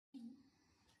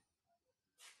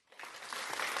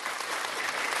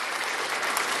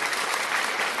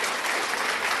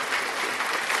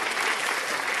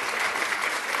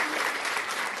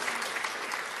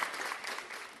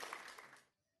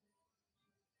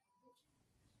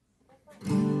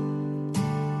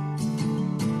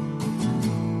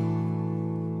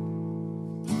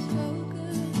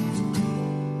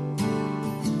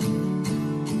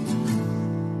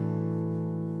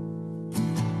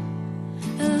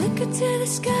To the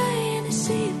sky and I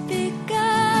see a big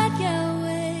God,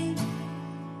 Yahweh,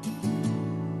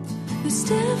 who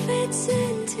still fits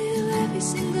into every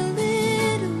single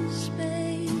little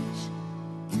space.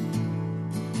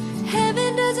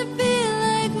 Heaven doesn't feel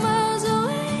like miles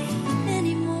away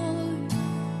anymore,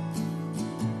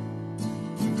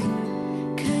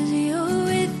 'cause you're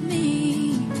with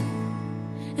me,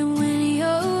 and when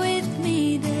you're with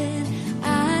me, then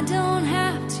I don't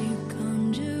have to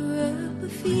conjure up a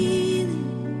feeling.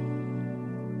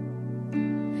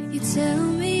 Tell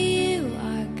me you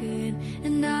are good,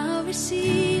 and I'll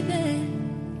receive it.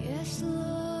 Yes,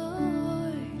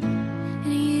 Lord.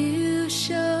 And you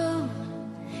show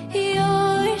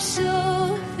you're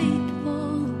so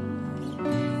faithful.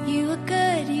 You are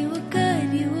good, you are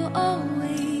good, you are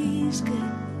always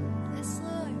good. Yes,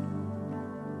 Lord.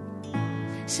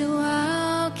 So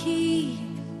I'll keep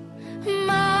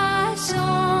my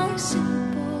song simple.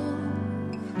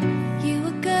 You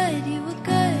are good, you are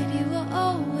good, you are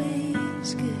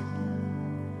always good.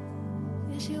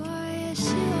 Yes, you are, yes,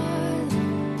 you are.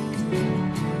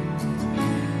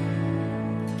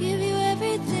 Give you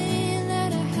everything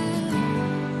that I have.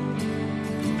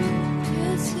 You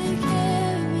take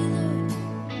care of me, Lord.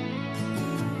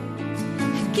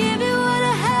 I give you what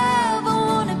I have. I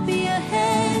want to be your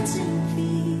hands and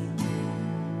feet.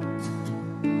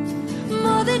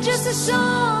 More than just a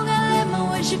song, I let my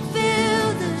worship fill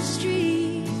the streets.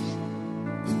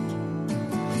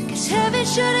 'Cause heaven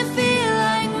shouldn't feel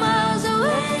like miles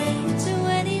away to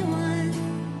anyone.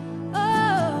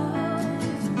 Oh,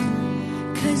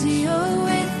 'cause you're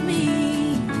with me,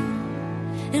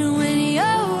 and when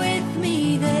you're with me,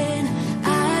 then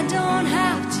I don't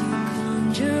have to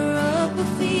conjure up a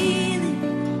feeling.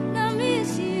 I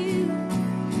miss you.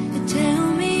 And tell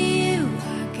me you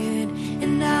are good,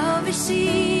 and I'll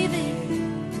receive it.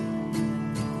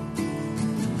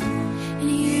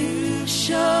 And you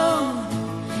show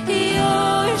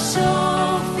you're so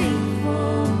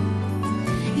faithful.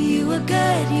 You are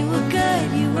good, you are good,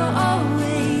 you are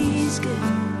always good.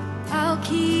 I'll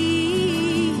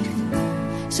keep,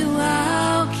 so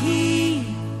I'll keep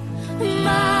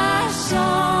my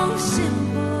song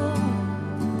simple.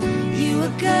 You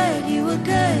are good, you are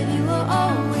good, you are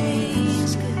always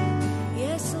good.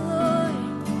 Yes, Lord.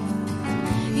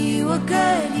 You are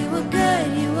good, you are good,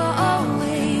 you are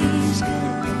always good.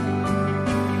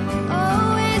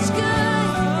 Always good,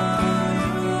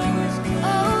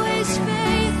 always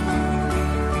faithful,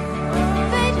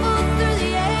 faithful through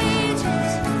the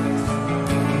ages.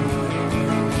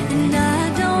 And I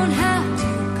don't have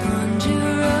to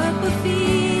conjure up a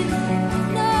feeling,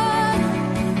 no.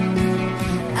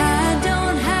 I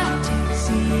don't have to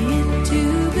see it to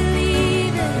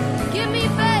believe it. Give me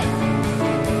faith.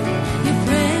 Your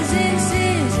presence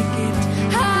is a gift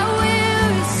I will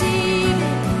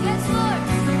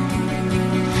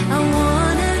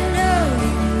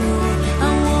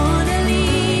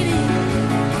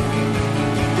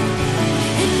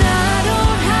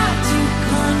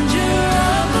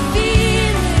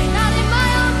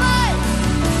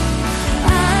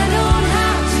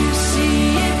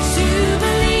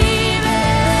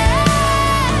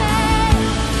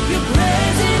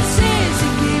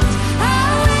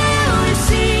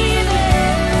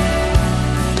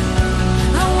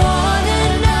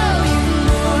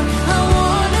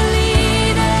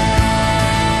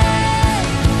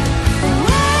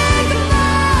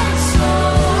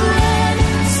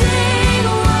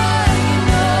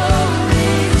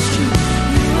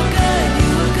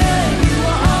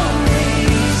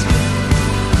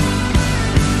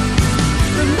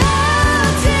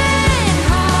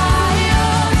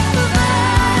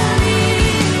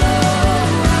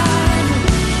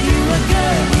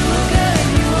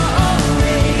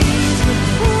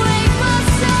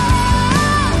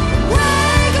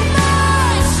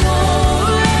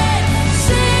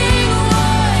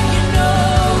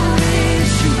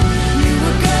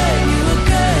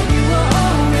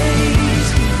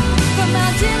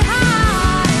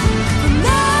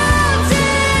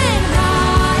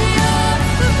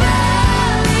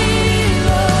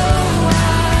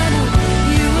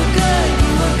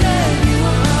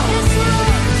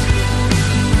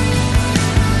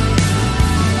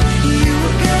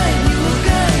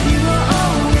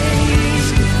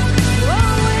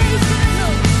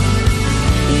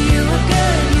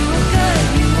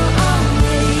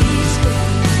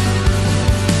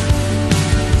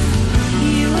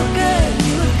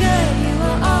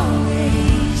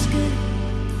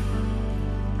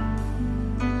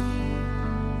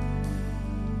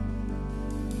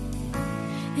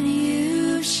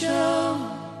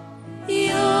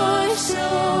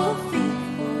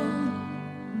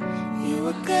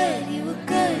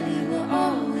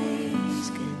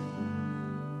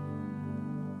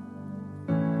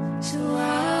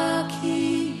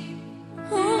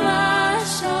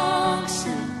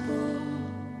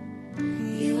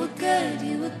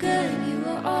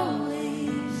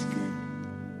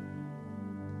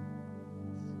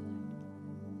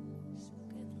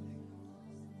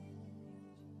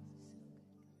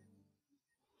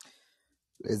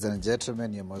Ladies and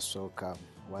gentlemen, you're most welcome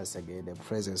once again in the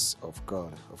presence of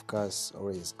God. Of course,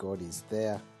 always God is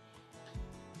there.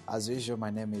 As usual,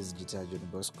 my name is Gita John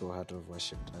Bosco, Heart of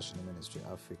Worship International Ministry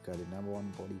Africa, the number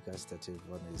one podcast that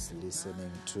everyone is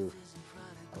listening to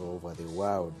all over the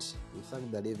world. We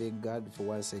thank the living God for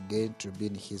once again to be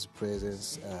in His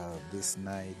presence this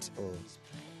night or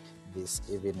this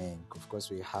evening. Of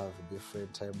course, we have a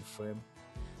different time frame.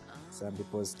 Some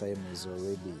people's time is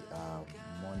already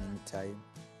morning time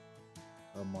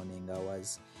or morning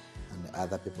hours, and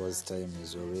other people's time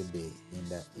is already in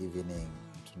the evening.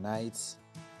 Tonight,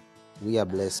 we are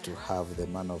blessed to have the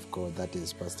man of God, that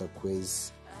is Pastor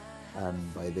Quiz,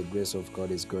 and by the grace of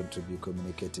God is going to be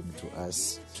communicating to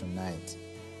us tonight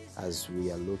as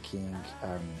we are looking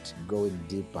and going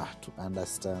deeper to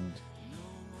understand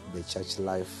the church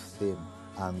life theme.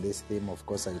 And this theme, of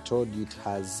course, I told you it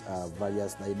has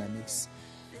various dynamics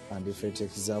and different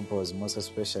examples, most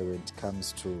especially when it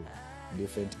comes to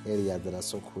different areas that are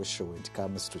so crucial when it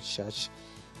comes to church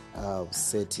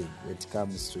setting, when it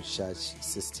comes to church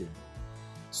system.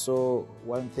 So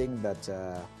one thing that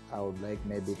I would like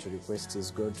maybe to request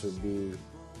is going to be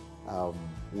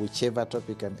whichever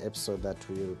topic and episode that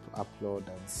we will upload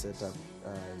and set up,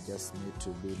 you just need to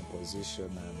be in position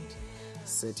and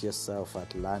set yourself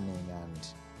at learning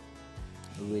and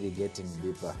really getting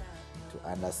deeper to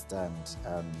understand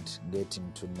and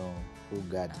getting to know who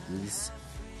God is.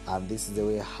 And this is the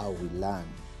way how we learn,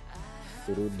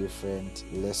 through different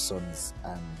lessons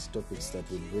and topics that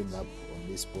we bring up on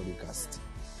this podcast.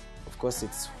 Of course,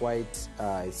 it's quite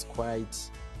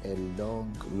a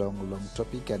long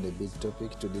topic and a big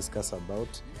topic to discuss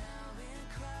about.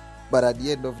 But at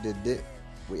the end of the day,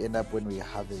 we end up when we're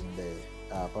having the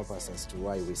purpose as to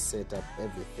why we set up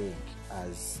everything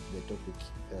as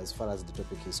far as the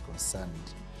topic is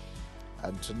concerned.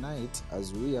 And tonight,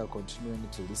 as we are continuing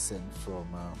to listen from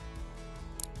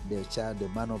the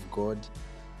man of God,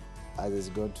 as is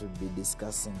going to be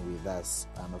discussing with us,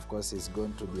 and of course he's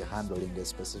going to be handling a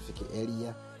specific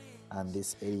area, and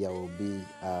this area will be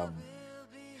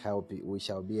we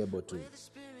shall be able to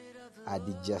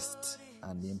adjust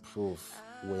and improve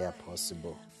where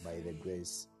possible by the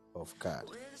grace of God.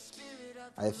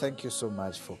 I thank you so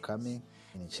much for coming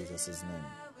in Jesus' name.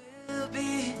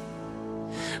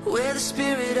 Where the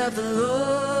Spirit of the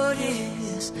Lord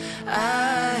is,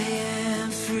 I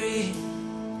am free.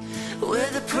 Where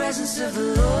the presence of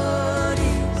the Lord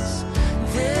is,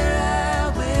 there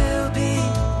I will be.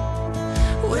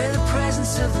 Where the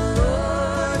presence of the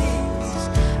Lord is,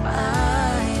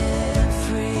 I am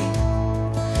free.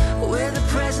 Where the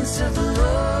presence of the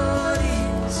Lord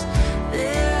is,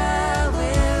 there I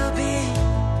will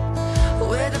be.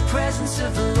 Where the presence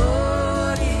of the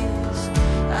Lord is,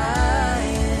 I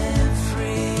am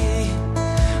free.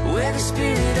 Where the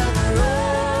Spirit of the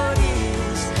Lord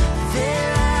is,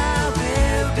 there I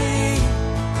will be.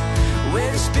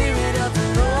 Where the Spirit of the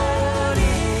Lord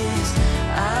is,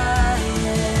 I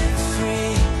am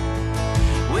free.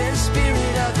 Where the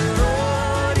Spirit of the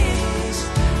Lord is,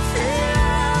 there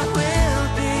I will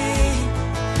be.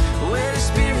 Where the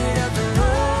Spirit of the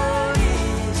Lord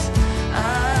is,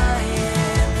 I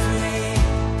am free.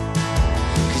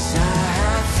 'Cause I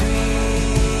have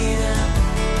freedom,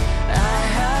 I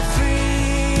have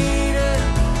freedom.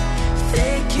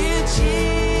 Thank you,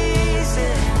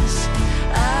 Jesus,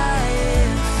 I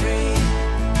am free.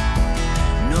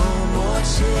 No more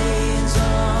chains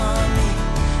on me,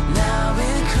 now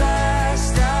in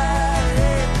Christ I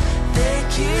live. Thank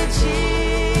you,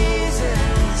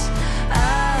 Jesus, I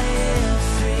am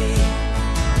free.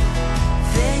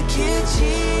 Thank you,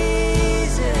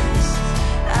 Jesus,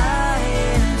 I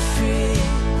am free.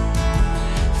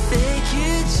 Thank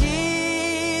you,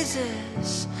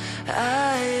 Jesus, I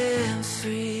am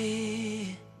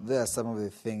free. There are some of the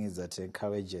things that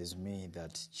encourages me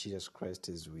that Jesus Christ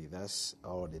is with us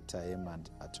all the time and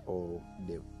at all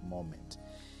the moment.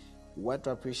 What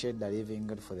to appreciate the living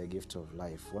God for the gift of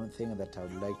life. One thing that I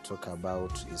would like to talk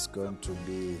about is going to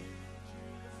be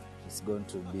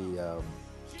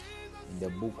in the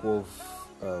book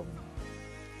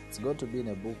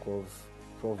of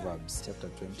Proverbs chapter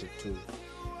 22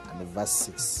 and verse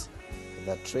 6.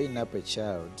 That train up a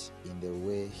child in the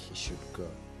way he should go,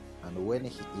 and when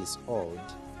he is old,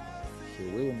 he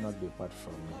will not depart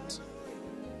from it.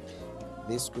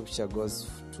 This scripture goes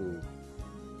to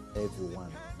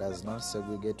everyone, does not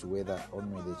segregate whether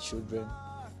only the children,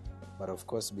 but of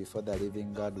course before the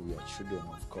living God we are children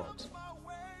of God.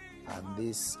 And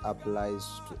this applies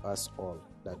to us all,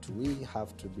 that we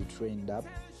have to be trained up.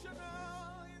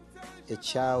 A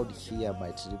child here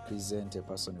might represent a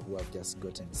person who have just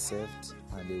gotten saved,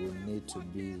 and they will need to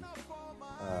be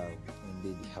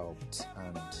indeed helped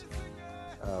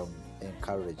and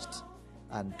encouraged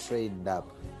and trained up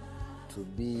to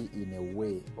be in a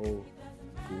way, or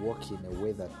to walk in a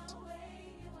way that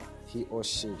he or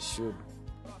she should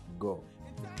go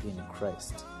in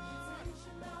Christ.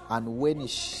 And when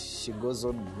she goes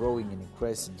on growing in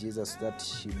Christ Jesus, that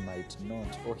she might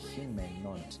not, or he may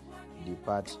not,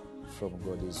 depart from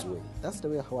God's way. That's the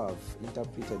way how I've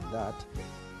interpreted that,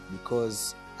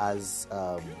 because as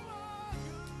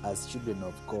children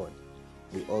of God,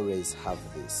 we always have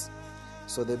this.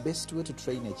 So the best way to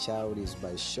train a child is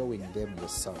by showing them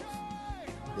yourself.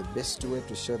 The best way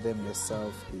to show them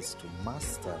yourself is to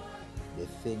master the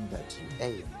thing that you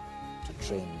aim to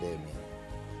train them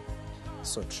in.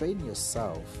 So train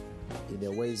yourself in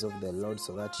the ways of the Lord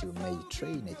so that you may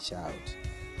train a child.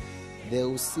 They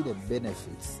will see the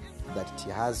benefits that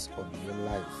it has on your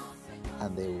life,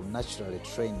 and they will naturally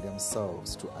train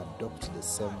themselves to adopt the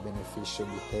same beneficial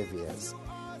behaviors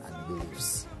and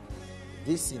beliefs.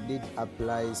 This indeed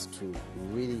applies to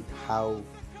really how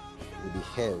we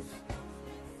behave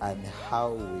and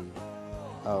how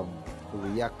we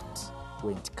react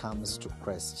when it comes to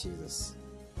Christ Jesus.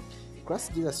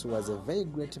 Christ Jesus was a very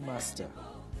great master,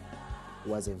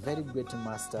 a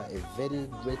very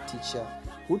great teacher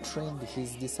who trained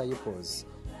his disciples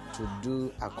to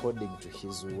do according to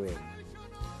his will.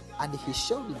 And he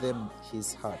showed them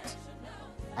his heart,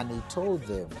 and he told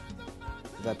them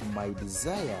that my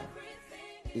desire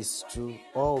is to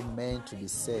all men to be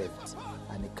saved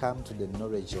and come to the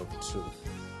knowledge of truth.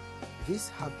 This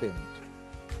happened,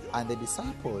 and the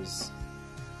disciples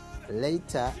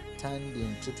later turned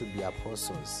into to be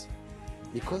apostles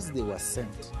because they were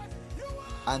sent,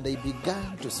 and they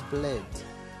began to spread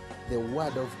the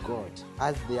word of God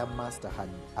as their master had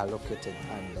allocated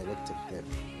and directed them.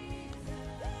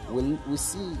 We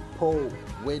see Paul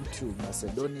went to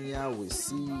Macedonia, we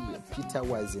see Peter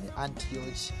was in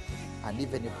Antioch, and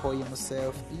even Paul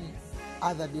himself in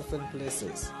other different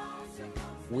places.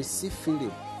 We see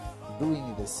Philip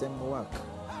doing the same work,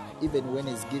 even when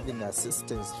he's giving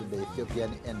assistance to the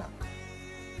Ethiopian eunuch.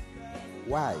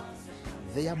 Why?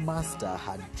 Their master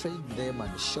had trained them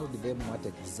and showed them what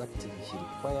exactly he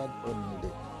required or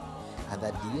needed. And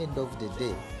at the end of the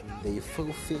day, they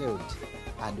fulfilled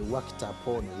and worked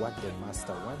upon what the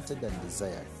master wanted and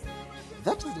desired.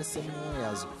 That is the same way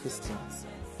as Christians.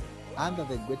 Under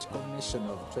the Great Commission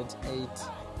of 28,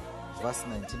 verse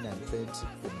 19 and 20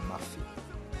 in Matthew.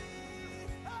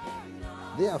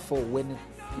 Therefore, when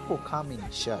people come in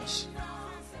church,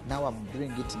 now I'm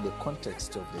bringing it in the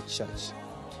context of the church.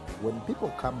 When people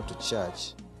come to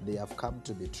church, they have come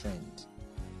to be trained.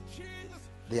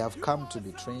 They have come to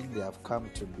be trained. They have come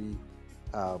to be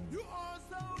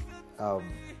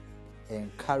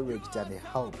encouraged and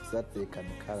helped that they can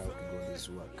carry out God's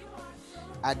work.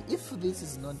 And if this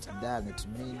is not done, it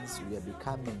means we are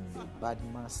becoming the bad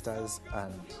masters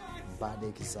and bad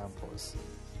examples.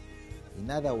 In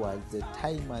other words, the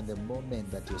time and the moment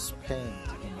that you spend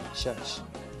in the church,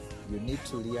 you need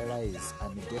to realize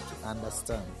and get to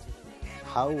understand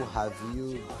how have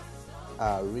you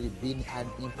really been an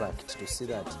impact to see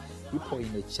that people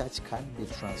in the church can be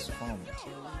transformed,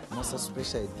 most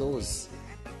especially those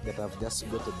that have just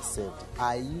gotten saved.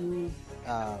 Are you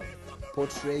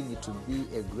portraying it to be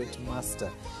a great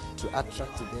master to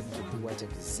attract them to do what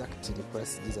exactly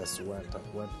Christ Jesus want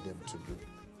them to do?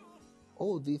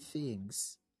 All these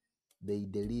things, they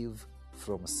derive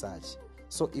from such.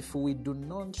 So if we do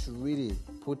not really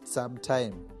put some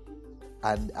time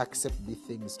and accept these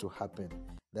things to happen,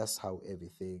 that's how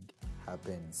everything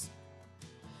happens.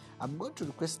 I'm going to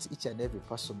request each and every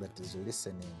person that is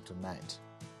listening tonight,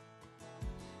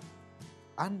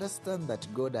 understand that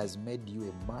God has made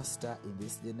you a master in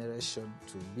this generation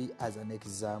to be as an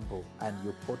example, and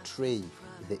you portray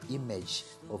the image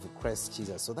of Christ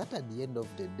Jesus, so that at the end of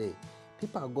the day,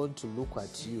 people are going to look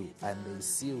at you and they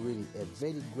see really a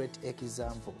very great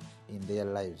example in their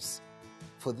lives.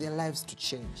 For their lives to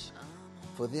change,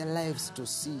 for their lives to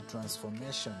see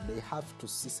transformation, they have to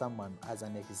see someone as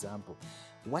an example.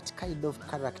 What kind of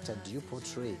character do you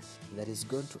portray that is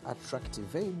going to attract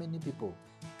very many people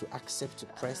to accept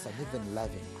Christ and even love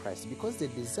in Christ? Because the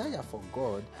desire for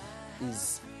God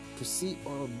is to see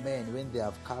all men when they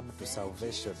have come to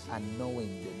salvation and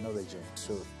knowing the knowledge of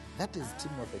truth. That is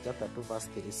Timothy chapter 2 verse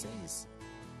 3 says.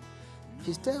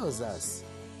 He tells us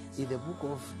in the book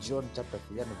of John chapter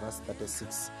 3 and verse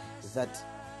 36 that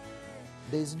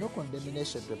there is no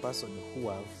condemnation to a person who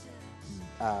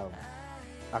have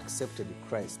accepted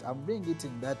Christ. I'm bringing it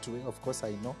in that way. Of course,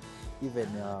 I know even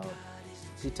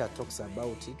Peter talks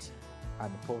about it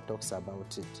and Paul talks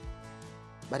about it.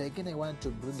 But again, I want to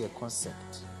bring a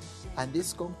concept. And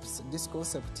this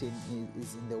concept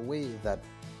is in the way that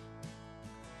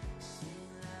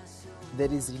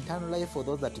there is eternal life for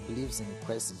those that believes in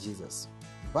Christ Jesus.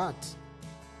 But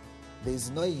there is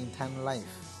no eternal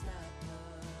life.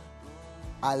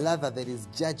 Or rather, there is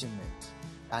judgment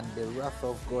and the wrath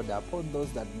of God upon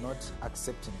those that not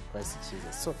accept in Christ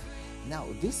Jesus. So now,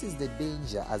 this is the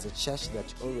danger as a church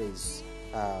that always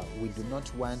we do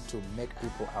not want to make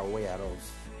people aware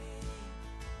of.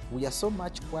 We are so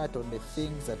much quiet on the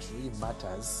things that really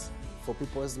matters for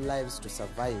people's lives to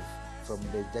survive from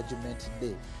the judgment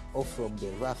day or from the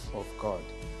wrath of God.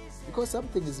 Because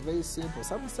something is very simple.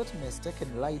 Some statements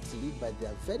taken lightly, but they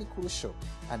are very crucial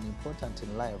and important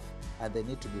in life, and they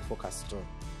need to be focused on.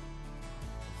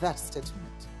 That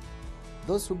statement.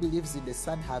 Those who believes in the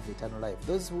Son have eternal life.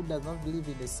 Those who do not believe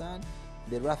in the Son,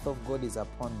 the wrath of God is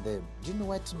upon them. Do you know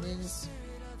what it means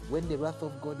when the wrath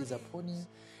of God is upon you?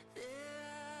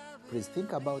 Please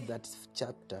think about that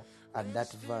chapter and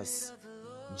that verse.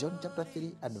 John chapter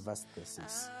 3 and verse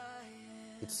 36.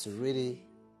 It's really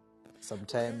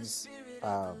sometimes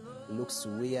looks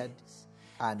weird,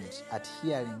 and at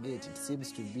hearing it, it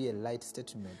seems to be a light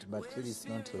statement, but really it's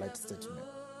not a light statement.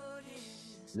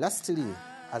 Lastly,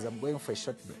 as I'm going for a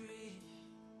short break,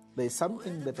 there is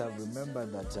something that I remember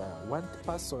that one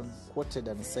person quoted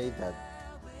and said that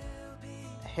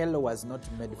hell was not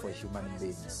made for human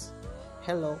beings.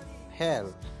 Hell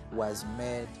was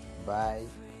made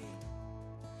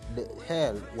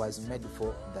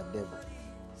for the devil.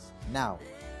 Now,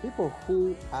 people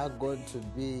who are going to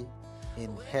be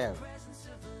in hell,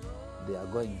 they are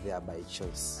going there by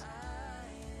choice.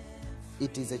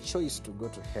 It is a choice to go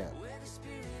to hell,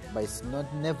 but it's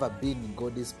never been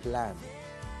God's plan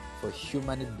for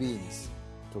human beings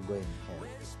to go in hell.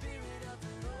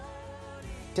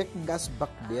 Taking us back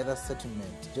to the other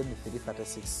settlement, John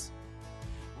 3:36.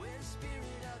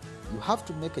 You have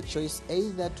to make a choice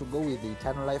either to go with the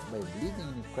eternal life by believing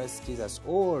in Christ Jesus,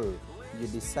 or you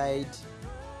decide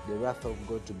the wrath of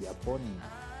God to be upon you,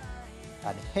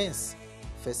 and hence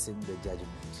facing the judgment.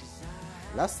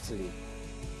 Lastly,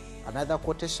 another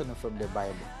quotation from the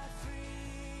Bible,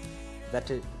 that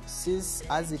since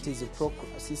as it is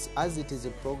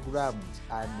programmed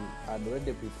and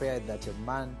already prepared that a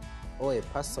man or a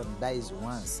person dies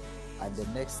once, and the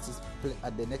next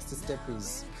step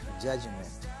is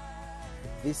judgment.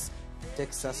 This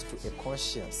takes us to a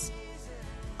conscience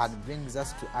and brings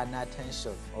us to an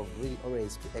attention of really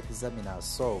always to examine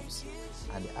ourselves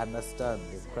and understand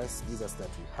the Christ Jesus that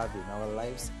we have in our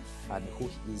lives and who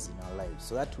He is in our lives,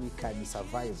 so that we can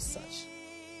survive such.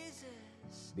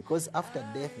 Because after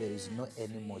death, there is no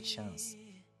any more chance.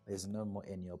 There is no more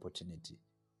any opportunity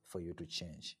for you to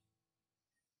change.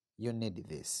 You need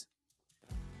this.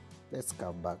 Let's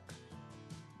come back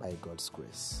by God's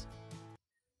grace.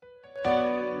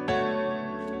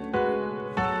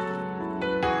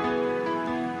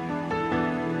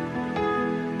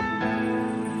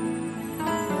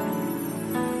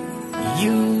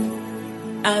 You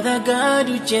are the God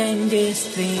who changes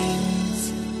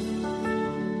things.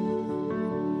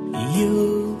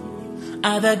 You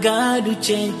are the God who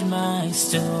changed my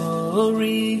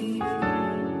story.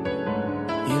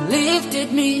 You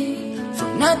lifted me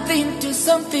from nothing to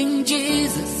something,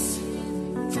 Jesus.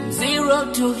 From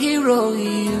zero to hero,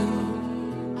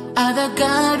 you are the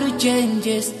God who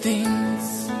changes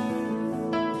things.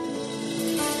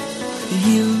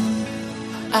 You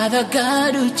are the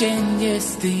God who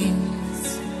changes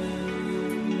things.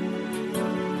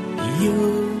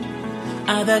 You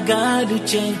are the God who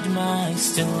changed my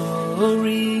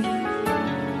story.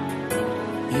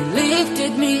 You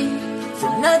lifted me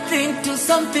from nothing to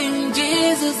something,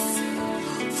 Jesus.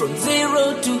 From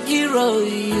zero to hero,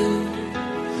 you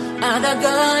are the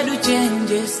God who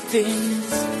changes things.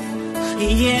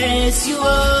 Yes, you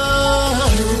are.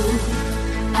 You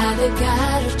are the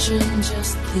God who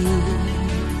changes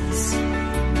things.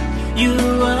 You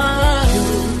are. You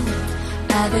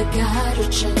are the God who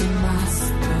changed my story.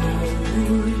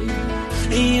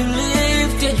 You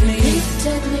lifted me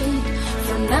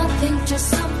from nothing to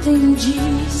something,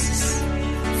 Jesus.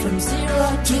 From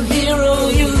zero to hero,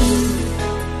 you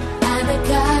are the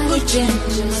God who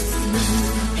changes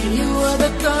things. You are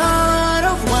the God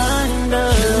of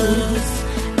wonders.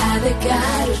 You are the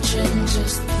God who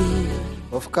changes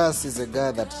things. Of course, He's a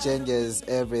God that changes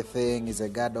everything. He's a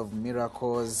God of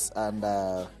miracles, and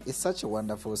it's such a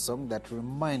wonderful song that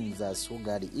reminds us who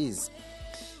God is.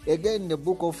 Again, in the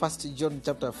book of 1 John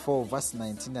chapter 4, verse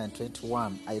 19 and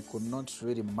 21, I could not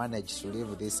really manage to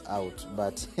leave this out,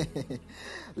 but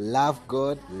love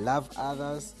God, love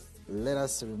others, let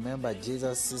us remember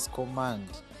Jesus' command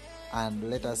and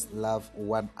let us love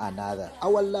one another.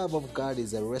 Our love of God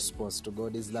is a response to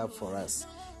God's love for us.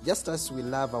 Just as we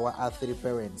love our earthly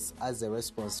parents as a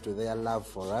response to their love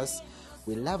for us,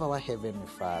 we love our Heavenly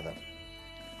Father.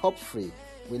 Hopefully,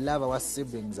 we love our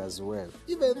siblings as well,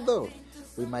 even though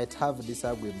we might have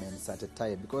disagreements at a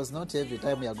time, because not every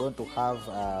time we are going to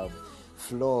have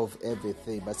flow of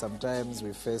everything, but sometimes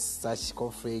we face such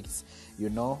conflicts,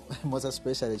 most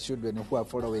especially children who are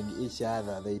following each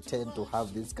other. They tend to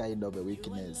have this kind of a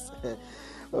weakness.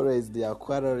 Always they are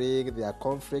quarreling, they are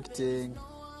conflicting,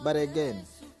 but again,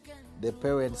 the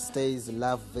parents stays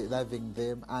loving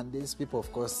them, and these people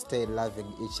of course stay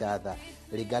loving each other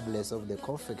regardless of the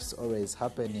conflicts always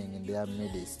happening in their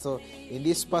midst. So in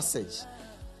this passage,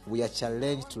 we are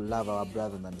challenged to love our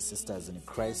brothers and sisters in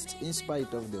Christ in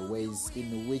spite of the ways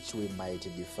in which we might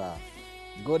differ.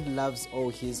 God loves all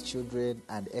his children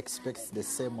and expects the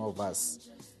same of us.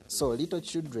 So little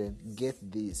children, get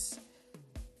this,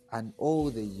 and all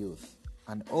the youth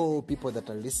and all people that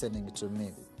are listening to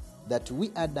me, that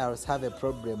we adults have a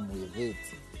problem with it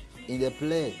in the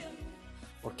play.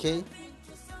 Okay?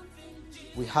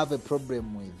 We have a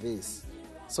problem with this.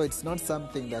 So it's not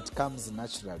something that comes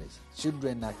naturally.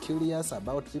 Children are curious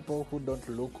about people who don't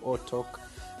look or talk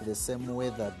the same way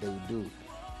that they do.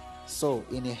 So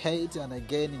in Haiti and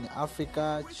again in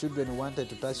Africa, children wanted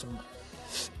to touch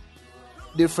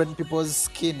different people's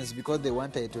skins because they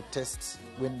wanted to test.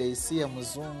 When they see a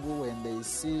Muzungu, when they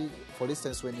see, for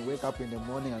instance, when you wake up in the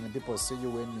morning and people see you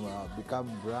when you are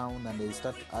become brown, and they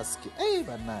start to ask you, hey,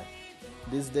 Bana,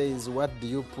 these days, what do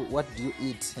you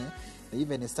eat? They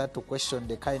even start to question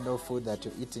the kind of food that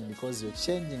you're eating because you're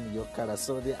changing your color.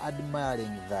 So they're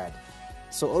admiring that.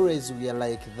 So always we are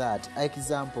like that.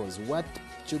 Examples, what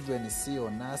children see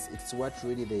on us, it's what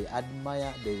really they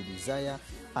admire, they desire,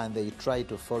 and they try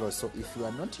to follow. So if you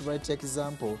are not the right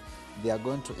example, they are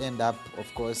going to end up,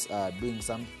 of course, doing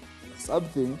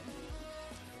something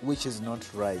which is not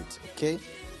right. Okay?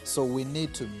 So we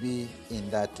need to be in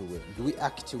that way. Do we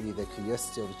act with the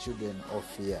curiosity of children or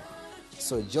fear?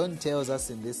 So John tells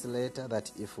us in this letter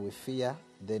that if we fear,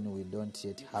 then we don't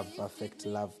yet have perfect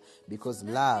love, because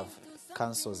love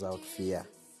cancels out fear.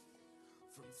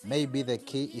 Maybe the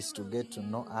key is to get to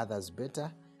know others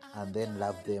better and then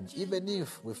love them, even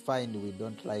if we find we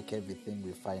don't like everything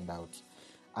we find out.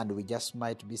 And we just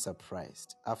might be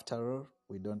surprised. After all,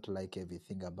 we don't like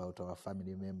everything about our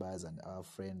family members and our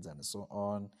friends and so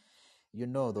on. You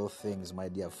know those things, my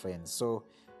dear friends. So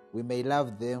we may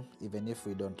love them even if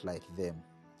we don't like them.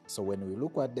 So when we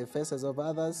look at the faces of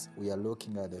others, we are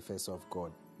looking at the face of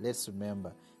God. Let's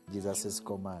remember Jesus'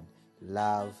 command,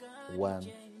 love one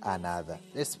another.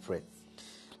 Let's pray.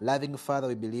 Loving Father,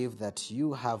 we believe that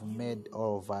you have made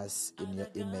all of us in your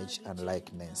image and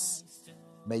likeness.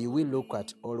 May we look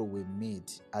at all we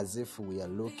meet as if we are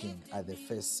looking at the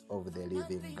face of the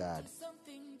living God.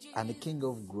 And King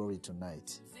of glory,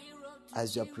 tonight,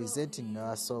 as you are presenting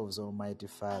ourselves, Almighty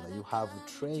Father, you have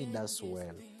trained us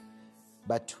well.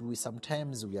 But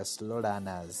sometimes we are slow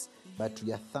learners. But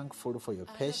we are thankful for your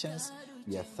patience.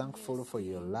 We are thankful for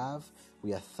your love.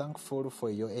 We are thankful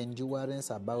for your endurance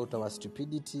about our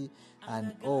stupidity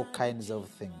and all kinds of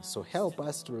things. So help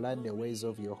us to learn the ways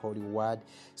of your holy word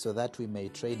so that we may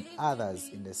train others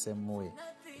in the same way.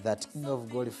 That King of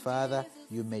glory, Father,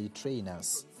 you may train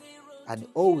us. And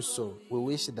also, we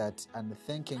wish that, and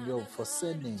thanking you for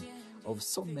sending of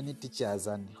so many teachers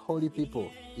and holy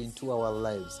people into our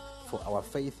lives for our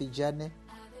faith journey,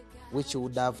 which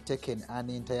would have taken an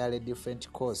entirely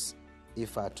different course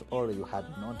if at all you had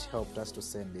not helped us to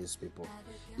send these people.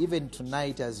 Even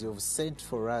tonight, as you've sent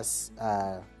for us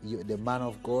the man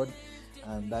of God,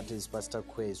 and that is Pastor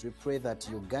Quays, we pray that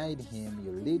you guide him,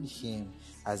 you lead him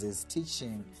as he's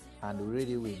teaching, and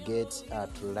really we get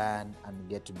to learn and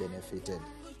get benefited.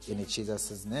 In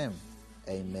Jesus' name,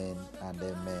 amen and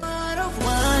amen. God of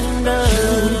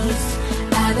wonders,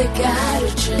 the God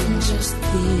who changes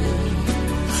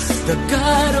things, the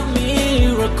God of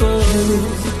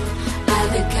miracles,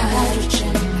 the God who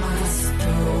changes my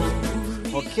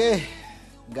story. Okay,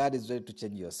 God is ready to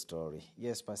change your story.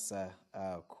 Yes, Pastor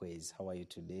Quays, how are you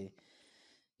today?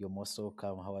 You're most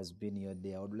welcome. How has been your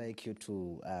day? I would like you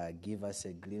to give us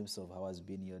a glimpse of how has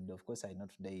been your day. Of course, I know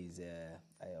today is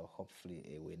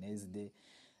hopefully a Wednesday,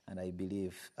 and I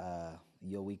believe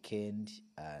your weekend,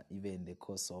 even the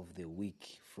course of the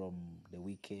week, from the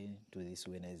weekend to this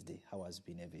Wednesday, how has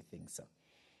been everything, sir?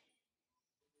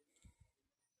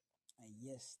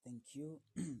 Yes, thank you.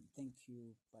 Thank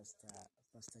you,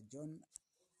 Pastor John.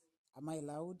 Am I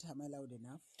loud? Am I loud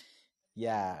enough?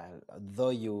 Yeah, though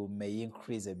you may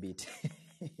increase a bit.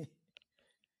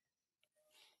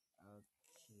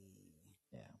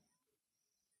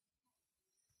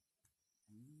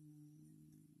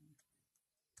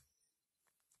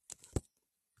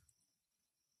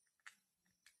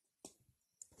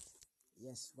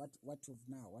 Yes. What of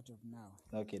now? What of now?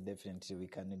 Okay, definitely we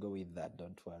can go with that.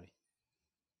 Don't worry.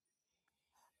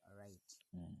 All right.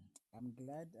 Mm. I'm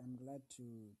glad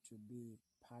to be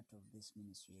part of this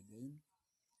ministry again.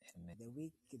 Amen. The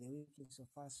week is so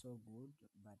far so good,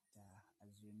 but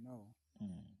as you know,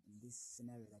 Mm. in this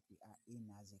scenario that we are in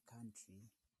as a country,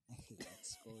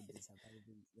 it's called the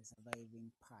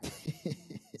surviving part,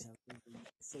 the surviving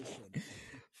session.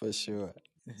 For sure.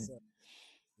 So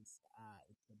it's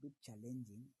a bit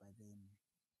challenging, but then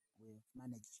we've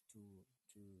managed to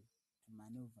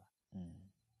maneuver. Mm.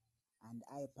 And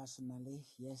I personally,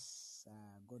 yes,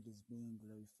 God is being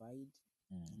glorified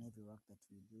Mm. in every work that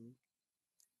we do.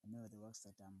 I know the works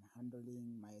that I'm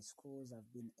handling. My schools have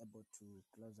been able to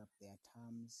close up their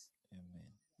terms. Amen.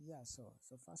 Yeah, so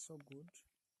far so good.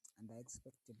 And I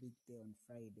expect a big day on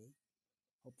Friday.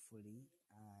 Hopefully,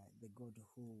 the God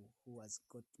who has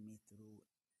got me through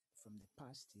from the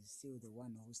past is still the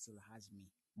one who still has me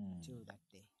Mm. till that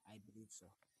day. I believe so.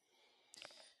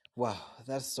 Wow,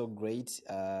 that's so great.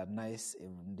 Nice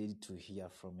indeed to hear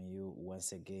from you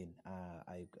once again.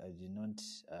 I did not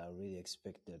really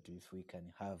expect that if we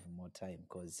can have more time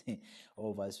because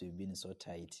all of us we've been so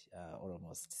tight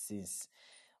almost since.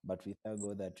 But we thank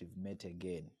God that we've met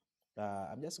again.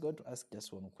 I'm just going to ask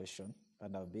just one question,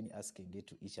 and I've been asking it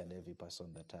to each and every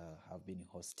person that have been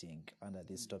hosting under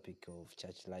this topic of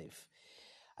church life.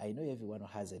 I know everyone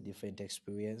has a different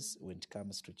experience when it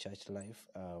comes to church life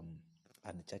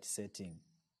and church setting.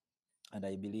 And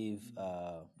I believe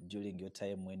during your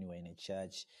time when you were in a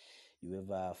church, you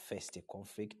ever faced a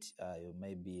conflict,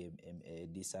 maybe a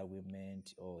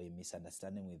disagreement or a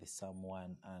misunderstanding with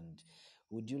someone. And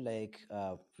would you like,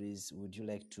 please, would you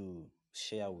like to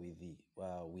share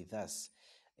with us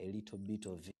a little bit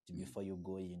of it before you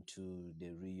go into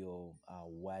the real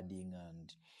wording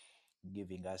and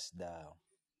giving us the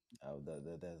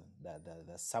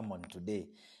sermon today,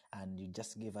 and you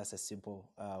just give us a simple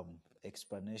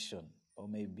explanation or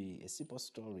maybe a simple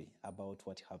story about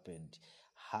what happened.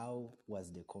 How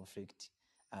was the conflict,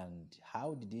 and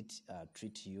how did it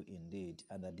treat you indeed?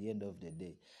 And at the end of the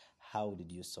day, how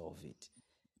did you solve it?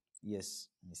 Yes,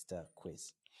 Mr.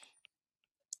 Quest.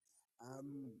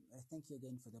 Thank you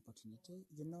again for the opportunity.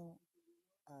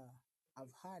 Uh,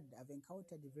 I've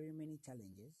encountered very many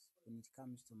challenges when it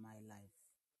comes to my life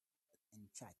in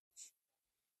church.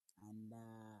 And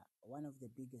one of the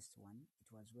biggest one, it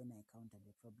was when I encountered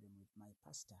a problem with my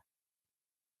pastor.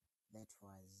 That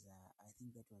was, I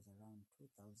think that was around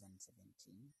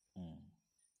 2017. Mm,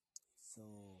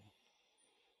 So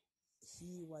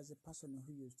he was a person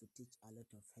who used to teach a lot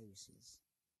of heresies.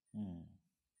 mm,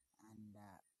 And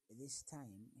this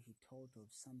time he taught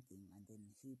of something, and then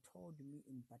he told me,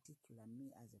 in particular,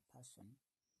 me as a person,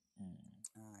 mm.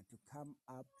 to come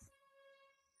up.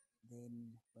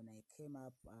 Then when I came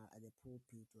up at the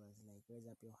pulpit, it was like, raise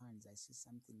up your hands. I see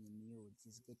something in you. It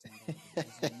is getting out of you.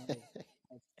 As you know,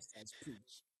 how pastors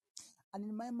preach. And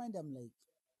in my mind, I'm like,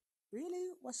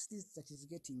 really? What's this that is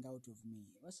getting out of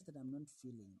me? What's it that I'm not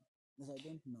feeling? That I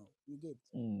don't know. You get?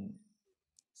 Mm.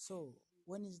 So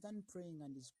when he's done praying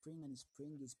and he's praying and he's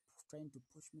praying, trying to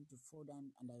push me to fall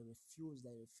down, and I refused.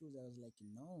 I refused. I was like,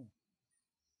 no.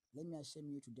 Let me assure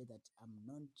you today that I'm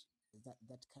not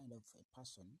that kind of a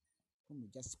person whom you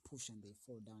just push and they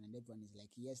fall down, and everyone is like,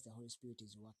 yes, the Holy Spirit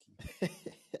is working.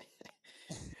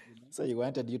 You know? So he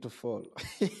wanted you to fall.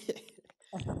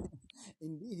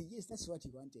 Indeed, yes, that's what he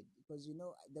wanted, because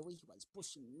the way he was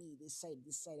pushing me this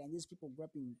side, and these people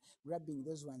grabbing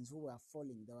those ones who were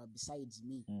falling, they were besides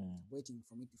me, Mm, waiting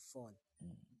for me to fall.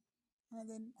 mm, And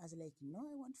then I was like, no,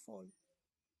 I won't fall.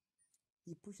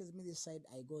 He pushes me this side,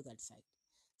 I go that side.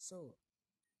 So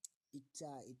it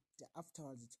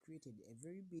afterwards it created a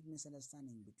very big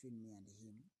misunderstanding between me and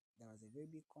him. There was a very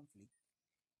big conflict,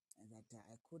 that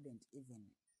I couldn't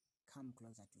even come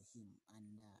closer to him,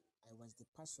 and I was the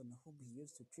person whom he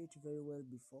used to treat very well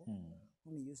before, mm.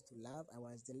 whom he used to love. I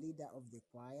was the leader of the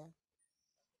choir,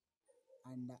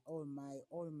 and all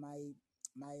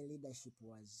my leadership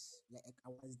was like, I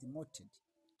was demoted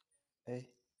Eh?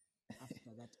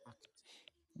 after that act.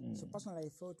 So Mm, personally, I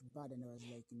felt bad, and I was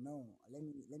like, no, let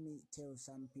me tell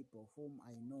some people whom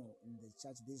I know in the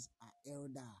church. These are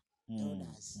mm,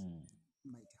 elders mm.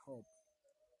 might help.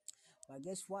 But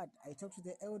guess what? I talked to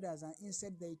the elders, and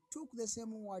instead they took the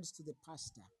same words to the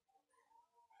pastor,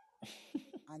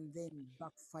 and then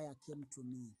backfire came to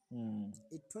me. Mm.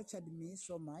 It tortured me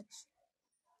so much.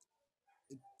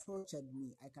 It tortured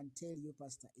me. I can tell you,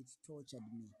 Pastor, it tortured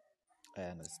me.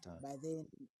 I understand. But then,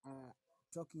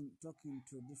 talking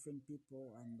to different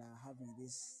people and having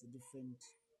this different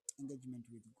engagement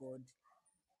with God,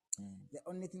 The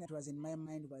only thing that was in my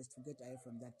mind was to get away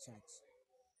from that church,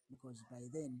 because by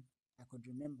then I could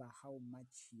remember how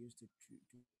much he used to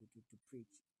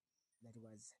preach, that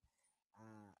was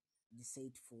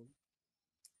deceitful,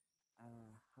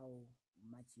 how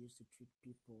much he used to treat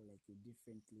people like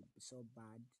differently, so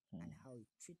bad, and how he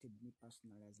treated me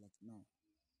personally. I was like, no,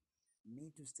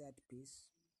 me to stay at peace,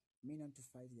 me not to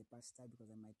fight the pastor, because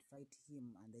I might fight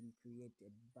him and then create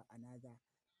another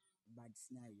bad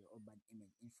scenario or bad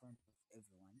image in front of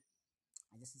everyone.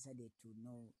 I just decided to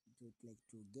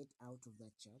to get out of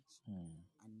that church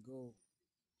and go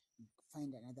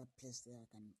find another place where I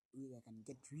can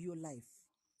get real life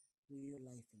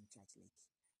in church, like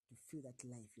to feel that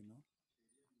life.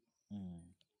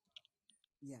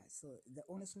 Yeah. So the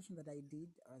only solution that I did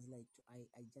was like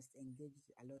I just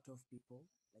engaged a lot of people,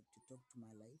 like to talk to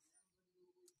my life.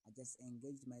 I just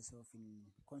engaged myself in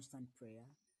constant prayer,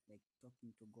 like talking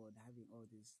to God, having all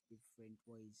these different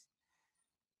ways,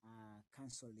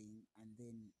 counseling, and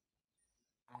then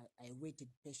I waited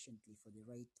patiently for the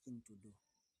right thing to do.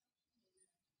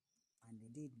 And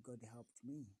indeed, God helped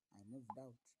me. I moved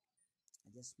out. I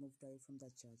just moved away from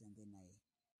that church, and then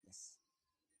yes.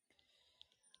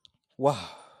 Wow,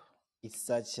 it's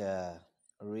such a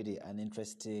really an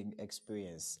interesting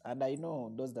experience, and I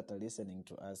know those that are listening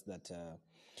to us that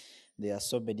there are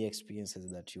so many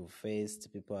experiences that you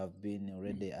faced. People have been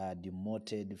already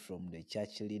demoted from the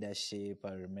church leadership.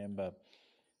 I remember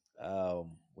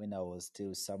when I was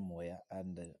still somewhere,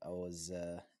 and I was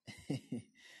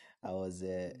I was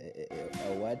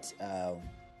what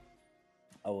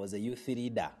I was a youth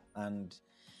leader, and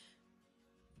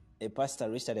a pastor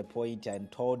reached at a point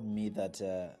and told me that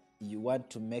you want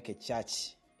to make a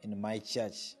church in my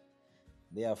church,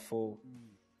 therefore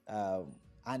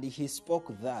and he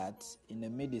spoke that in the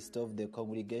midst of the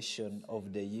congregation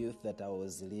of the youth that I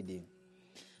was leading.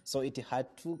 So it had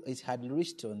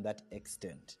reached on that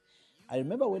extent. I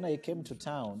remember when I came to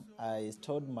town, I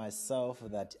told myself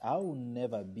that I will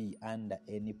never be under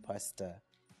any pastor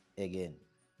again.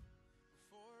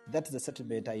 That's the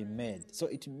statement I made. So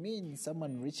it means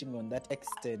someone reaching on that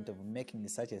extent of making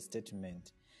such a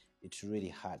statement, it really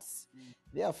hurts.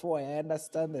 Therefore, I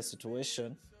understand the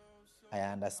situation. I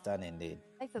understand indeed.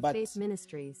 Life of Faith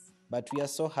Ministries. But we are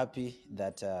so happy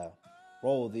that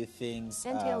all these things.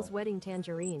 Entails Wedding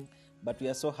Tangerine. But we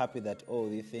are so happy that all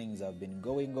these things have been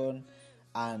going on.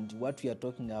 And what we are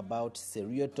talking about is a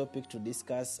real topic to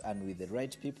discuss, and with the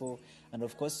right people. And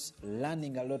of course,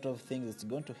 learning a lot of things is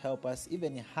going to help us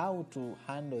even how to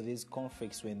handle these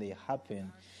conflicts when they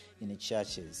happen in the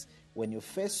churches. When you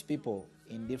face people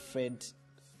in different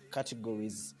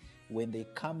categories, when they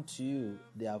come to you,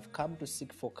 they have come to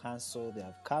seek for counsel, they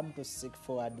have come to seek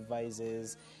for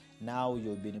advices. Now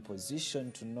you'll be in a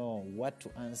position to know what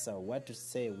to answer, what to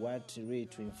say, what to really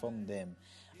to inform them,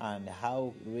 and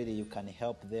how really you can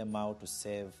help them out to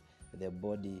save the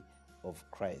body of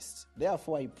Christ.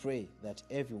 Therefore, I pray that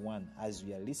everyone, as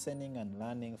we are listening and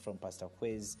learning from Pastor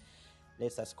Quez,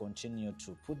 let us continue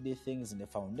to put these things in the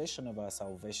foundation of our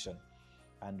salvation.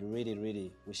 And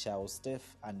really, we shall stay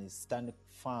and stand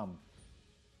firm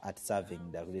at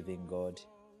serving the living God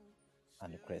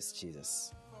and Christ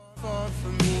Jesus. Far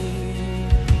from me,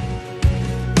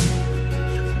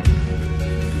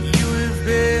 you have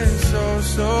been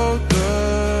so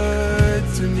good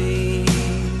to me.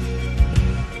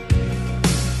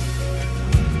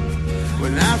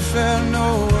 When I felt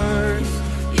no worth,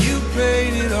 you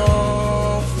paid it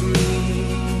all for me.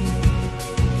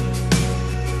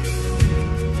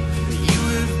 You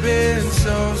have been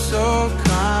so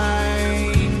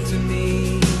kind to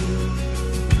me.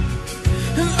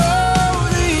 And oh,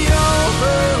 the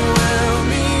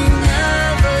overwhelming,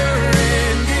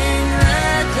 never-ending,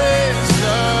 reckless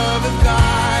love of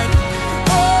God.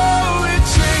 Oh, it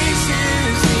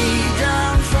chases me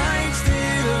down, fights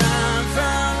till I'm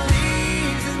found,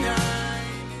 leaves the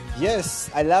night. Yes,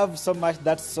 I love so much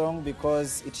that song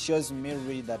because it shows me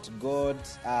really that God,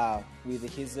 with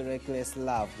his reckless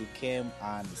love, he came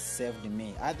and saved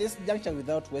me. At this juncture,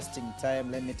 without wasting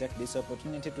time, let me take this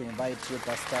opportunity to invite you,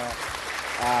 Pastor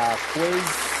Quez.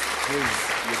 Please,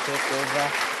 you take over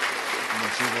in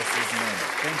Jesus' name.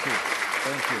 Thank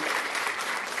you.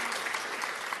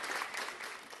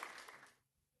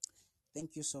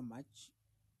 Thank you so much,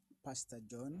 Pastor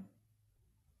John.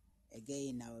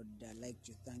 Again, I would like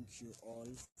to thank you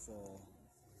all for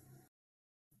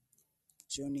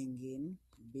tuning in,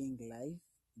 being live.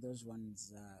 Those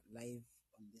ones live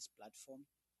on this platform,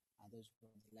 and those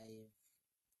ones live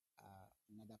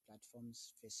on other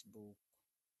platforms, Facebook,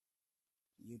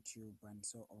 YouTube, and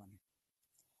so on.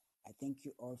 I thank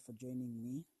you all for joining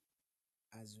me.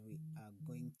 as we are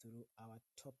going through our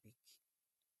topic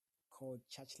called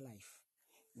church life.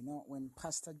 You know, when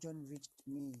Pastor John reached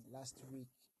me last week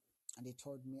and he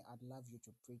told me, I'd love you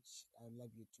to preach, I'd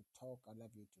love you to talk, I'd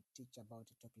love you to teach about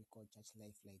a topic called church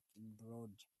life, like in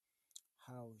broad,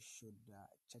 how should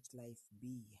church life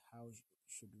be? How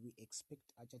should we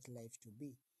expect our church life to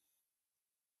be?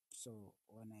 So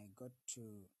when I got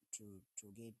to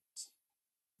get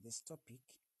this topic,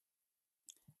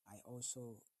 I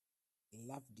also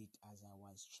loved it as I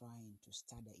was trying to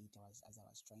study it, as I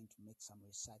was trying to make some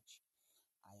research.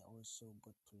 I also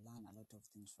got to learn a lot of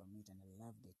things from it, and I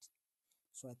loved it.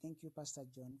 So I thank you, Pastor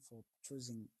John, for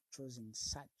choosing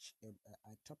such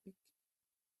a topic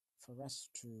for us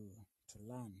to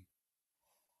learn.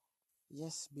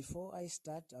 Yes, before I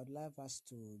start, I'd love us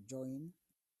to join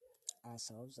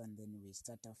ourselves, and then we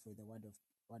start off with the word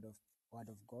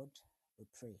of God. We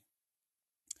pray.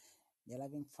 Dear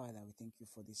loving Father, we thank you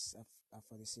for this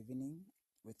evening.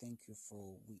 We thank you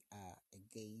for we are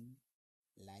again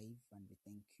live, and we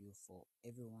thank you for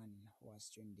everyone who has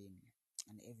tuned in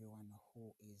and everyone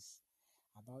who is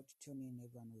about to tune in,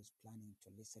 everyone who is planning to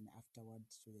listen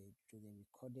afterwards to the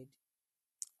recorded.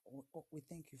 We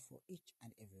thank you for each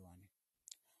and everyone.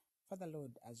 Father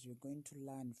Lord, as we're going to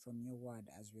learn from your word,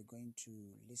 as we're going to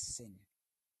listen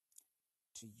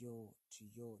to your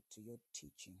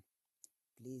teaching,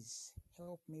 please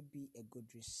help me be a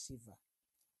good receiver,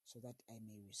 so that I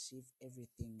may receive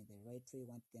everything the right way you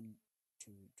want them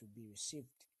to be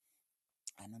received.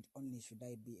 And not only should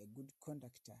I be a good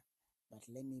conductor, but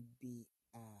let me be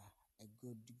a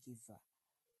good giver.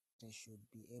 I should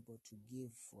be able to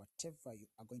give whatever you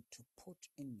are going to put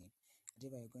in me,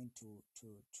 whatever you're going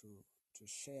to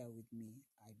share with me.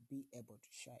 I be able to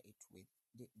share it with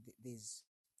these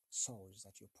souls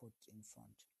that you put in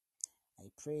front.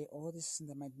 I pray all this in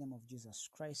the mighty name of Jesus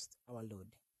Christ, our Lord.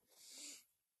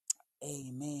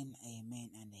 Amen, amen,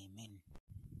 and amen.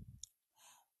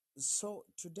 So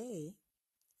today,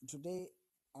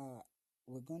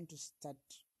 we're going to start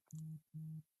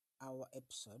our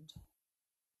episode.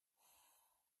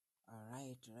 All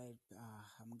right.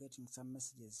 I'm getting some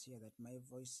messages here that my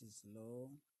voice is low.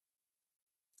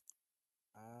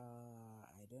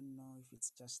 I don't know if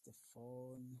it's just the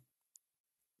phone,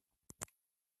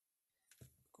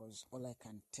 because all I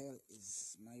can tell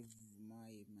is my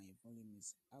volume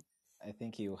is up. I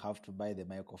think you have to buy the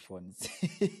microphones.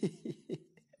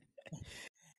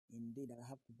 Indeed, I'll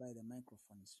have to buy the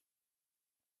microphones.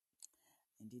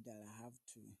 Indeed, I'll have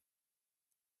to.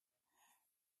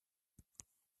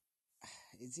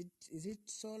 Is it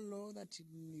so low that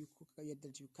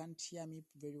you can't hear me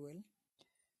very well?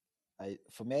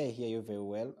 For me, I hear you very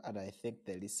well, and I think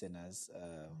the listeners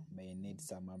may need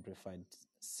some amplified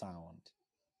sound.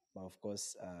 But of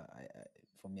course,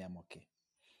 for me, I'm okay.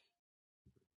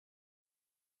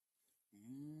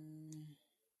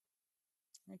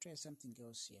 Let me try something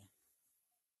else here.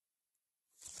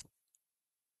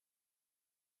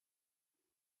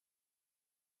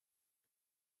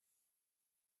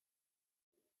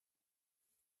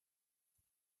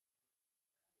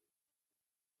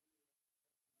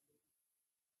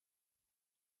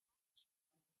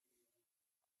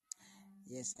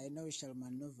 Yes, I know we shall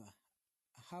maneuver.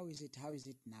 How is it? How is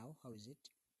it now? How is it?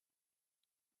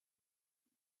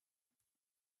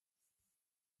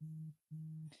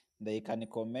 They can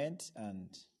comment, and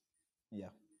yeah,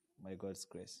 by God's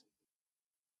grace.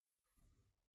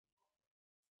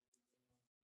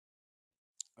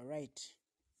 All right.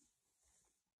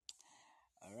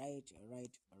 I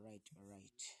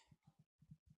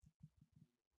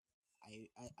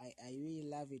really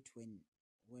love it when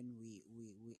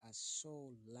we are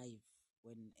so live,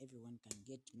 when everyone can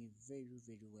get me very,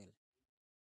 very well.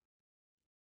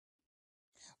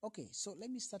 Okay, so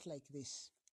let me start like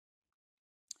this.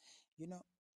 You know,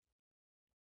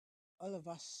 all of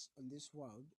us on this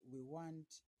world, we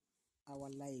want our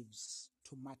lives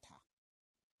to matter.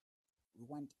 We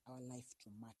want our life to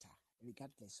matter,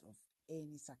 regardless of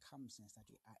any circumstance that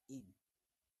we are in,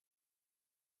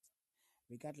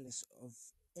 regardless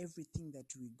of everything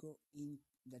that we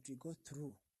go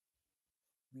through.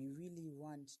 We really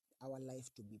want our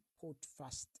life to be put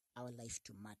first, our life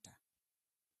to matter.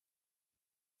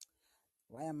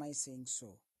 Why am I saying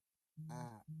so?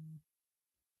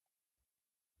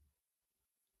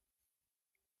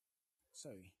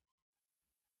 Sorry.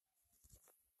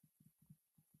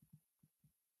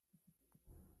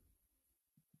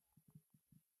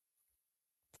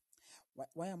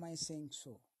 Why am I saying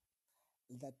so?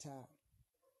 That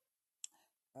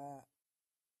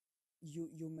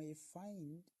you may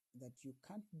find that you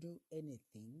can't do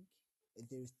anything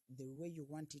the way you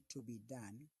want it to be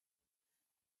done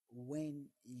when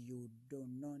you do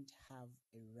not have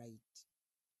a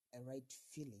right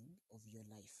feeling of your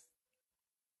life.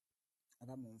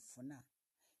 Abamumfuna,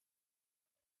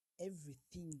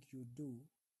 everything you do,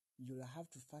 you'll have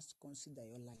to first consider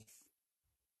your life.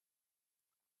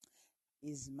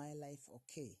 Is my life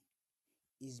okay?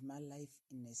 Is my life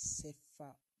in a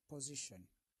safer position?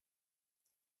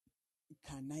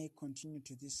 Can I continue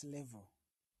to this level?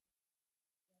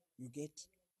 You get?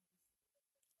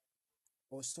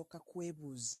 Osoka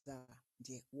kwebuuza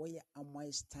nti where am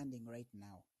I standing right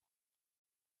now?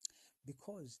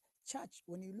 Because church,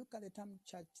 when you look at the term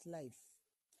church life,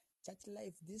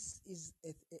 this is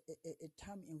a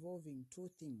term involving two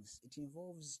things. It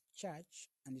involves church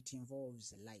and it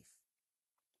involves life.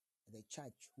 The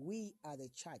church. We are the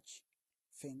church.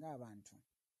 Fenga abantu.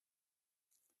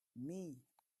 Me,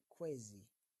 Kwezi,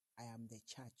 I am the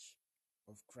church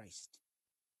of Christ.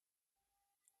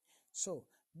 So,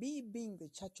 being the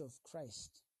church of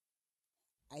Christ,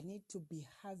 I need to be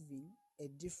having a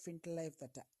different life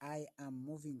that I am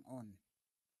moving on,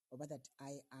 or that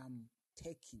I am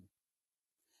taking.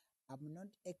 I'm not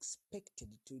expected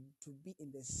to be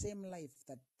in the same life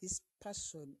that this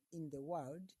person in the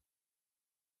world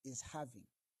is having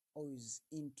or is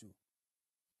into.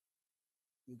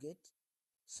 You get?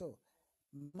 So,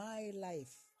 my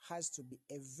life has to be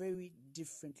a very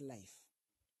different life.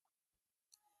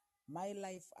 My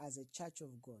life as a church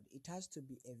of God, it has to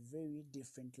be a very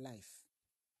different life.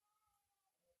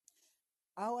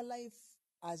 Our life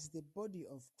as the body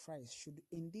of Christ should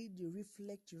indeed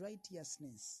reflect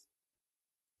righteousness.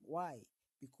 Why?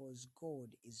 Because God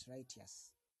is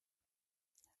righteous.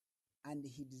 And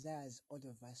He desires all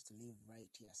of us to live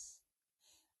righteous.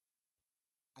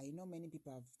 I know many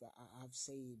people have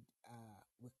said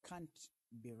we can't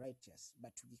be righteous,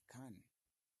 but we can.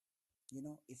 You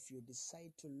know, if you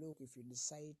decide to look, if you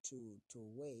decide to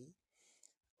weigh,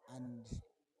 and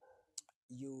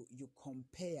you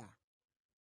compare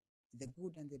the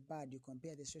good and the bad, you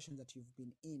compare the situations that you've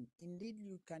been in, indeed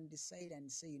you can decide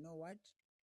and say, you know what?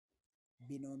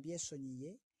 Bino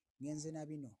mbyesonyiye, ngenze na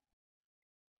bino.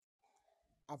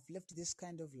 I've left this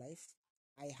kind of life.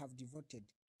 I have devoted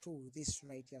to this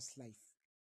righteous life.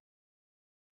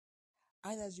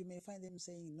 Others, you may find them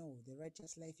saying, no, the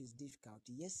righteous life is difficult.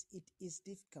 Yes, it is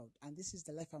difficult. And this is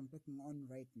the life I'm working on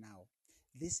right now.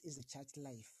 This is the church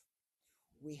life.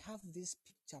 We have this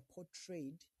picture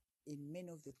portrayed in many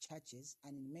of the churches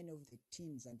and in many of the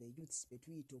teens and the youths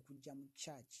between okujja mu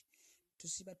church.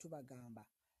 Tusiba tubagamba,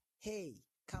 hey,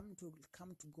 come to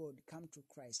God, come to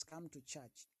Christ, come to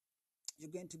church.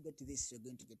 You're going to get this, you're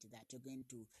going to get that, you're going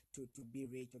to be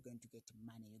rich, you're going to get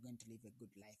money, you're going to live a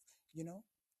good life. You know,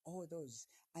 all those.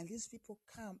 And these people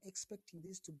come expecting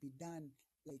this to be done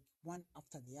like one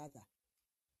after the other.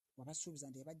 Wabasubiza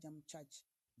nti bajja mu church,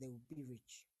 they will be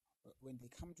rich. When they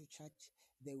come to church,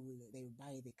 they will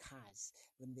buy the cars.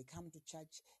 When they come to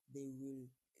church, they will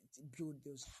build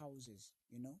those houses,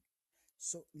 you know.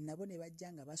 So nabo ne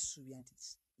bajja nga basuubira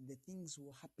nti the things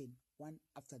will happen one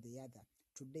after the other.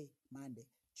 Today, Monday,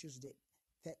 Tuesday,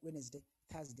 Wednesday,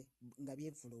 Thursday, nga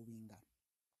byefulowinga.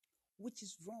 Which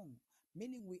is wrong,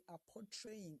 meaning we are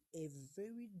portraying a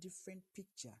very different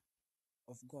picture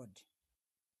of God.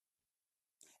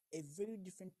 A very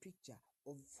different picture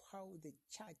of how the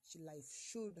church life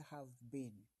should have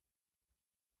been.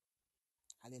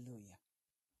 Hallelujah.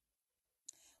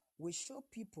 We show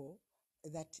people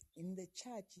that in the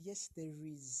church, yes, there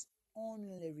is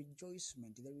only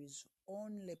rejoicement, there is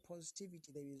only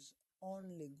positivity, there is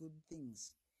only good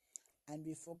things. And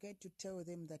we forget to tell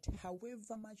them that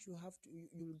however much you have to,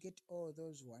 you will get all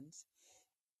those ones.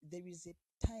 There is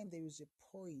a time, there is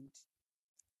a point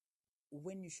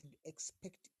when you should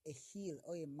expect a hill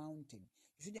or a mountain.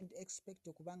 You shouldn't expect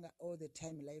okubanga all the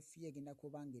time life yegenda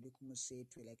kubanga eri ku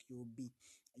museetwe, like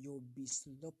you'll be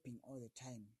sloping all the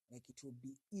time, like it will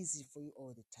be easy for you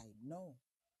all the time. No,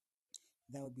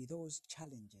 there will be those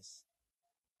challenges.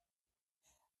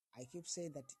 I keep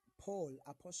saying that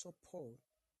Apostle Paul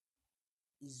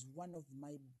is one of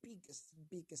my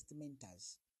biggest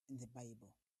mentors in the Bible.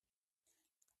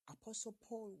 Apostle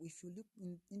Paul, if you look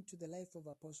into the life of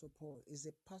Apostle Paul, is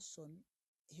a person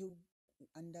who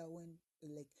underwent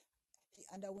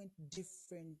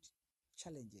different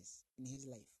challenges in his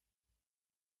life.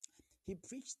 He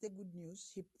preached the good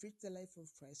news, he preached the life of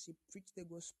Christ, he preached the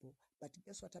gospel, but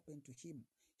guess what happened to him?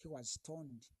 He was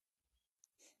stoned.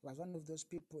 He was one of those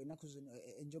people,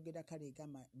 enjogera kale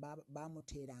gama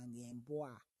bamuteranga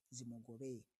embwa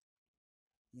zimugobe.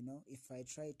 You know, if I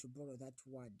try to borrow that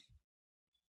word,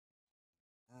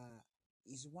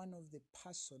 is one of the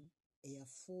person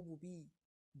will be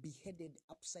beheaded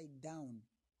upside down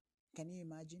Can you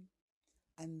imagine?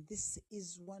 And this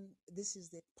is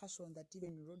the person that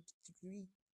even wrote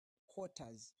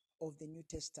 3/4 of the New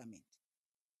Testament,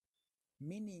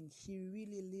 meaning he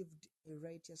really lived a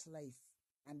righteous life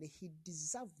and he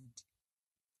deserved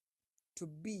to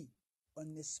be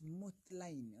on the smooth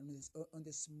line, on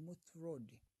the smooth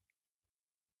road.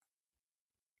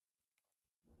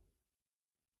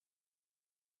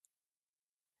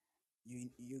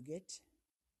 You get?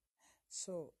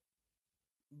 So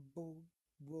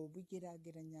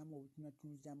bw'obugerageranyamu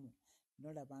obutunatunuzaamu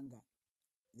nolaba nga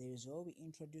there is how we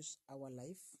introduce our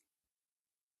life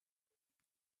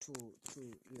to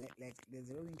like there's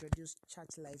a way we introduce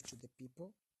church life to the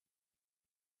people,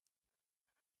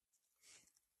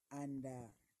 and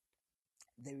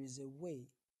there is a way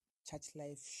church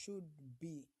life should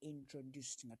be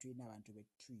introduced nga tulina abantu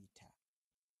betuyita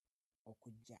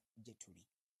okujja gye tuli.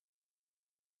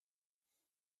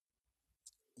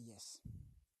 Yes.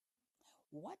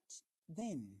 What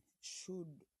then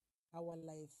should our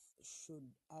life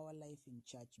in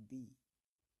church be?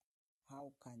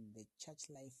 How can the church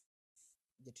life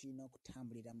gye tulina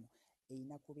okutambuliramu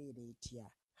erina kubeera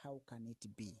etya? How can it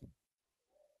be?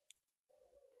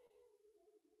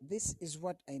 This is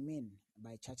what I mean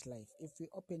by church life. If we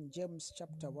open James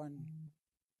chapter 1,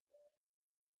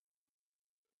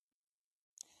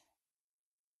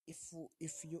 if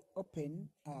you open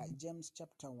James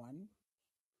chapter 1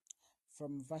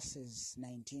 from verses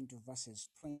 19 to verses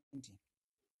 20,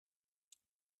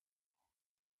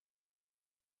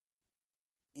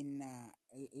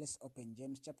 let's open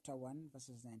James chapter 1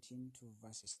 verses 19 to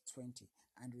verses 20,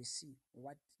 and we see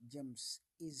what James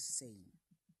is saying.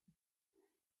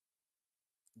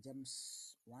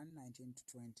 James 1 19 to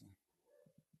 20.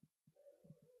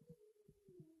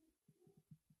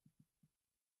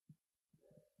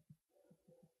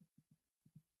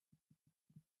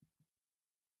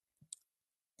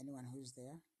 Anyone who's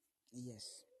there?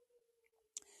 Yes.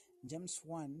 James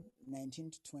 1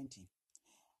 19 to 20.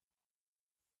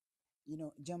 You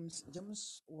know, James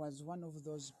was one of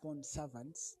those bond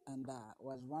servants, and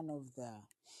was one of the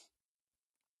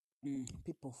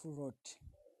people who wrote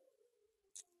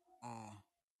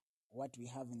what we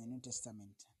have in the New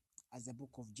Testament as the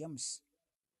book of James.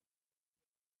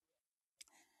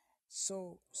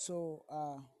 So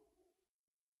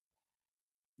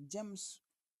James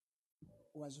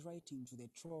was writing to the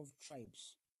 12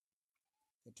 tribes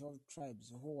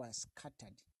who were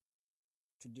scattered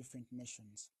to different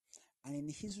nations. And in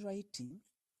his writing,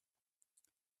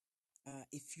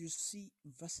 if you see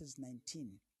verses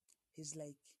 19, he's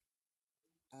like,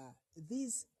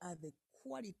 these are the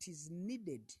qualities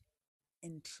needed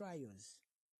in trials.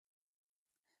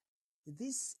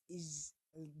 This is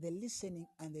the listening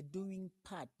and the doing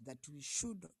part that we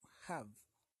should have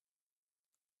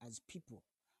as people.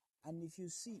 And if you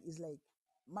see, it's like,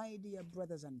 my dear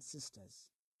brothers and sisters,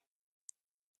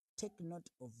 take note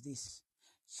of this.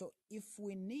 So if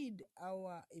you need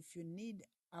our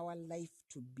life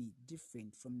to be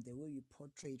different from the way we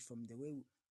portray it, from the way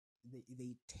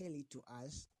they tell it to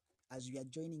us as we are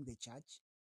joining the church,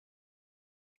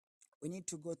 we need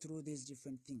to go through these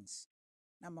different things.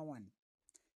 Number one,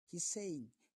 he's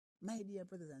saying, my dear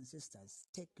brothers and sisters,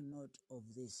 take note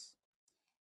of this.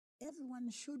 Everyone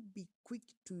should be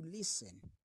quick to listen,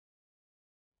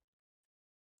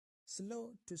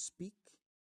 slow to speak,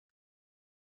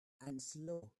 and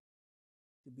slow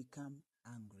to become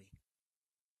angry.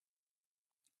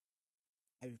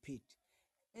 I repeat,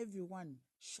 everyone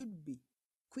should be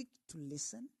quick to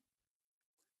listen,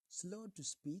 slow to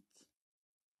speak,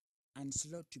 and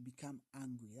slow to become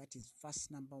angry. That is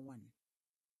verse number 1.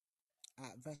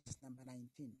 Verse number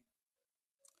 19.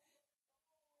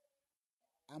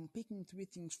 I'm picking 3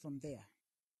 things from there.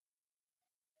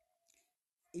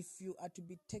 If you are to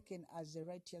be taken as a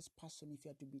righteous person, if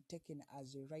you are to be taken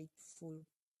as a rightful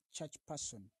church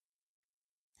person,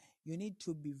 you need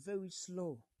to be very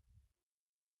slow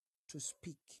to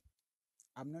speak.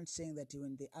 I'm not saying that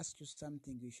when they ask you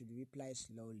something, you should reply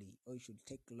slowly or you should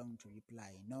take long to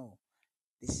reply. No,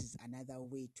 this is another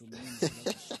way to mean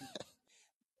slow to speak.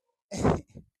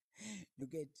 You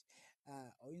get,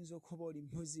 oyinza okuba oli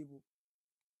muzibu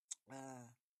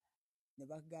ne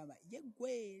bagamba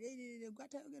yeggwe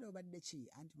gwatayogera obadde ki,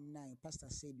 anti munaye pastor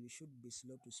said we should be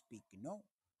slow to speak. No,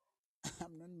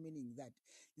 I'm not meaning that.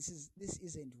 This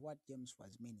isn't what James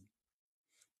was meaning.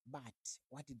 But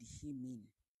what did he mean?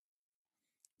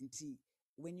 See,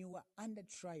 when you are under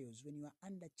trials, when you are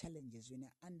under challenges, when you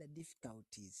are under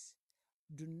difficulties,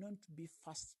 do not be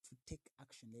fast to take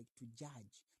action, like to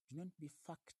judge. Do not be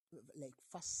fast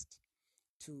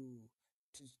to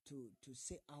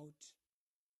say out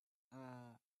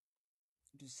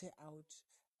to say out,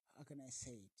 how can I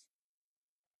say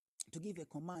it? To give a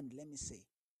command, let me say.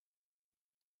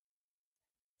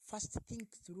 First, think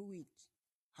through it.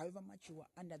 However much you are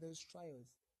under those trials,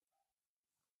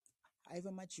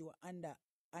 however much you are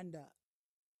under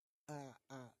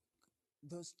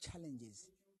those challenges,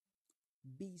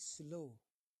 be slow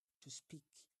to speak.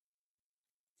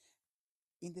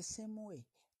 In the same way,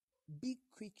 be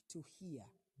quick to hear,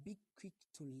 be quick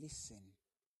to listen.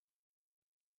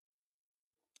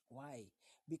 Why?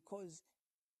 Because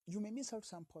you may miss out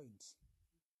some points,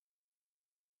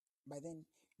 but then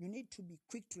you need to be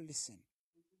quick to listen.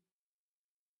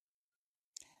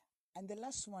 And the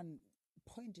last one,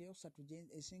 point also to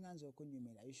Singanzo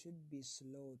Okunyumela, you should be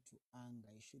slow to anger,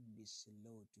 you should be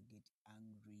slow to get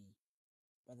angry.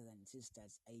 Brothers and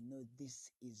sisters, I know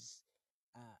this is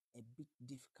a bit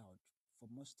difficult for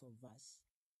most of us,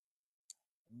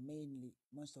 mainly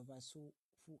most of us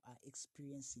who are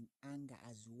experiencing anger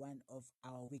as one of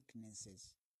our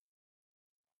weaknesses.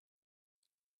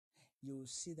 You will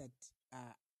see that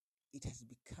it has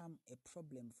become a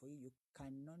problem for you. You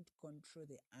cannot control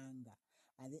the anger.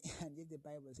 And if the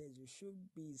Bible says you should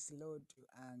be slow to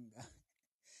anger,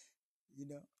 you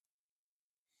know,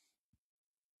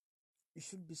 you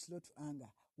should be slow to anger.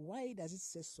 Why does it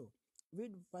say so?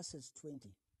 Read verses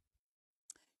 20.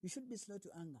 You should be slow to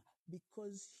anger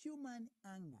because human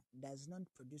anger does not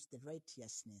produce the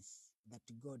righteousness that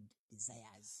God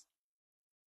desires.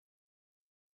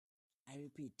 I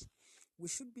repeat, we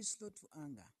should be slow to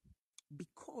anger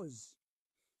because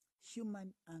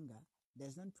human anger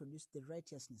does not produce the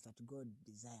righteousness that God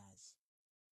desires.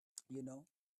 You know,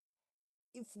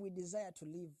 if we desire to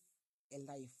live a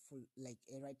life full, like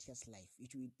a righteous life,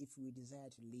 if we desire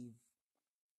to live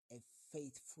a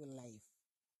faithful life,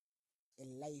 a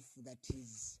life that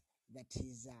is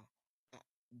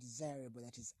desirable,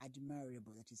 that is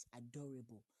admirable, that is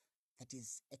adorable, that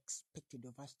is expected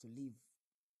of us to live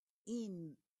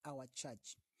in our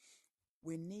church,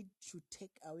 we need to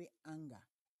take away anger,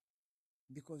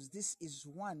 because this is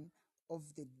one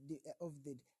of the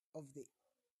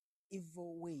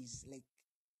evil ways. Like,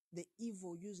 the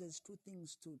evil uses two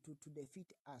things to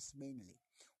defeat us mainly.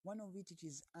 One of it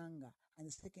is anger, and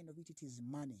the second of it is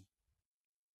money.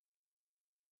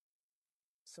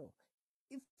 So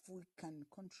if we can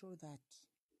control that,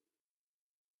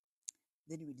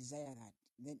 then we desire that,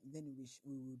 then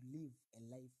we would live a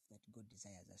life that God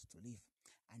desires us to live.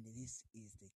 And this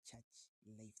is the church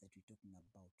life that we're talking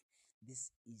about.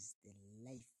 This is the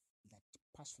life that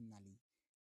personally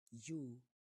you,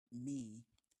 me,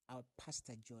 our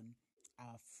Pastor John,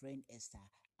 our friend Esther,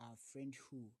 our friend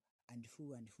who, and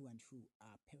who, and who, and who,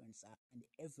 our parents are, and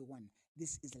everyone,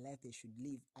 this is the life they should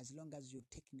live, as long as you're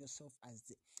taking yourself as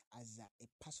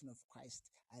a person of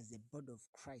Christ, as the body of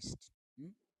Christ,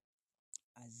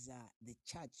 as the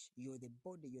church. You're the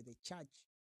body, you're the church,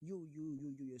 you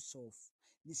yourself.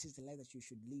 This is the life that you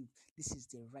should live. This is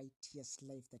the righteous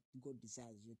life that God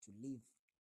desires you to live.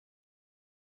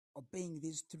 Obeying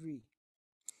these three.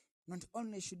 Not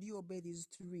only should you obey these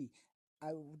three,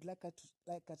 I would like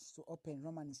us to open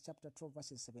Romans chapter 12,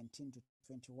 verses 17 to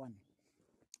 21.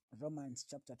 Romans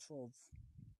chapter 12,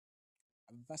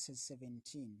 verses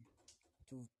 17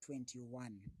 to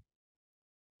 21.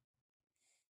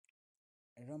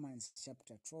 Romans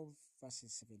chapter 12,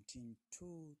 verses 17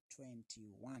 to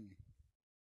 21.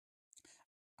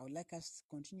 I would like us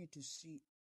to continue to see,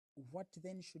 what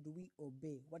then should we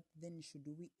obey? What then should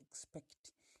we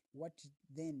expect? What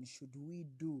then should we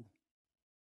do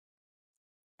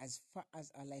as far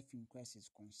as our life in Christ is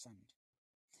concerned?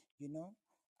 You know,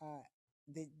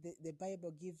 the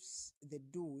Bible gives the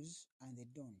do's and the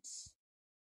don'ts.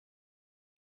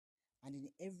 And in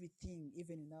everything,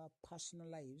 even in our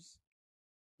personal lives,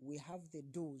 we have the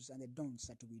do's and the don'ts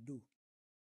that we do,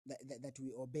 that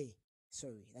we obey.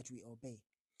 That we obey.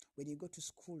 When you go to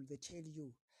school, they tell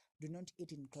you, do not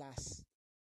eat in class.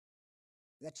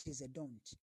 That is a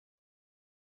don't.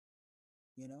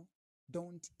 You know,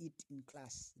 don't eat in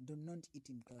class. Do not eat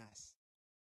in class.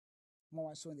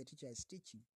 More so when the teacher is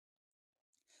teaching.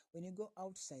 When you go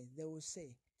outside, they will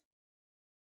say,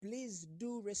 please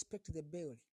do respect the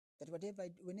bell. That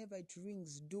whenever it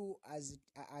rings, do as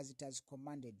it has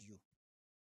commanded you.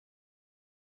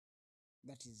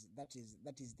 That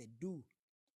is the do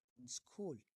in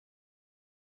school.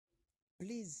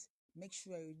 Please make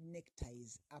sure your necktie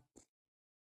is up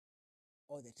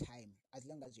all the time, as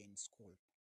long as you're in school.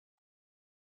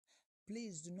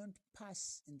 Please do not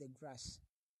pass in the grass.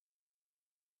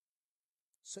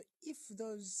 So if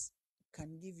those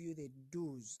can give you the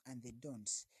do's and the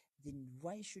don'ts, then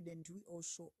why shouldn't we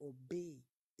also obey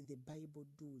the Bible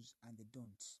do's and the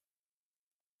don'ts?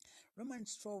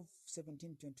 Romans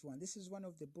 12:17-21. This is one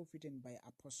of the book written by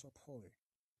Apostle Paul.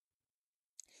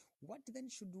 What then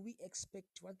should we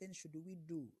expect? What then should we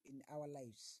do in our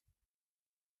lives?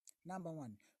 Number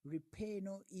one, repay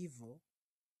no evil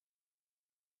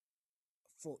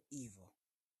for evil.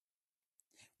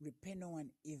 Repay no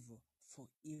one evil for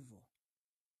evil.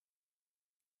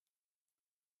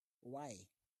 Why?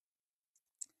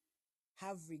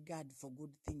 Have regard for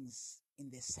good things in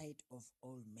the sight of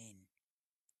all men.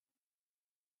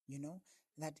 You know,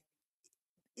 that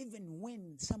even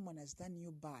when someone has done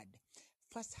you bad,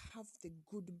 first have the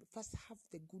good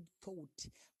thought,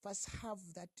 first have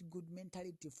that good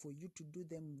mentality for you to do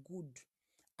them good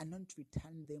and not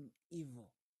return them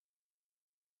evil.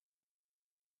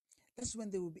 That's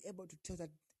when they will be able to tell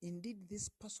that indeed this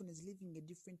person is living a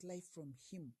different life from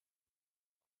him.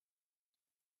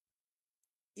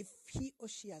 If he or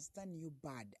she has done you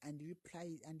bad and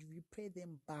repay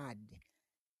them bad,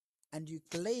 and you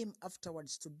claim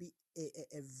afterwards to be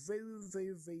a very,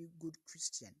 very, very good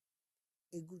Christian,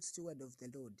 a good steward of the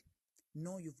Lord,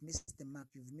 no, you've missed the mark,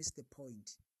 you've missed the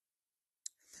point.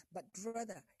 But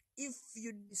rather, if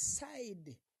you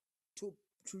decide to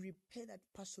repay that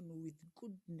person with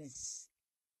goodness,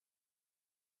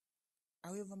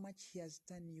 however much he has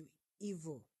done you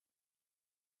evil,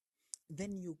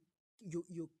 then you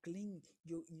cling,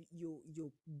 you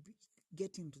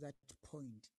getting to that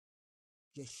point.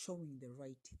 You're showing the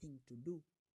right thing to do.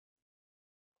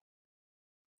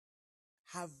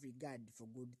 Have regard for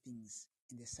good things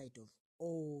in the sight of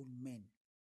all men.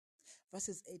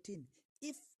 Verses 18,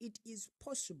 if it is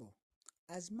possible,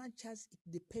 as much as it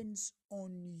depends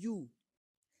on you,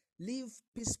 live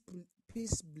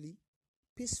peacefully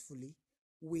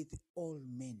with all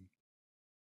men.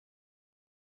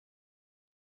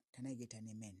 Can I get an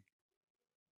amen?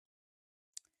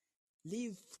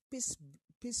 Live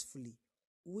peacefully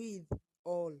with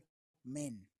all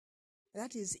men.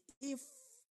 That is, if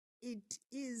it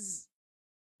is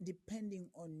depending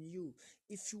on you,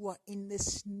 if you are in a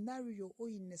scenario or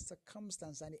in a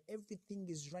circumstance and everything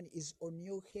is on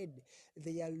your head,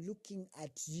 they are looking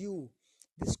at you.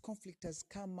 This conflict has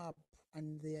come up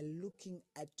and they are looking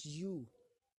at you.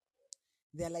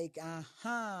 They're like,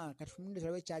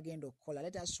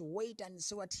 let us wait and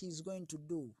see what he's going to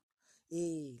do.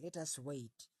 Let us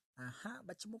wait.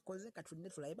 Bakimukoze katulinde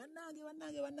tulabe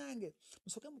bannange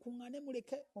musoke mukungane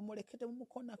muleke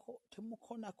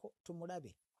temukonako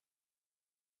tumulabe.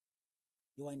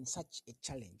 You are in such a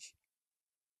challenge.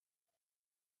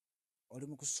 Oli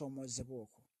mukusoomozebwa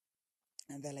okwo.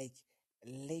 And they're like,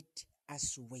 let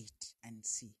us wait and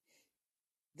see.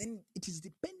 Then it is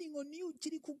depending on you,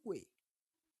 kiri kugwe.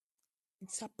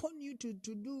 It's upon you to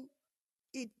do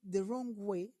it the wrong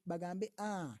way. Bagambe,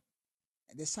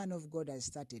 the Son of God has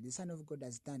started. The Son of God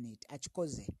has done it.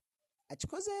 Achikoze.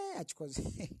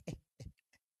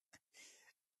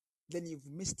 Then you've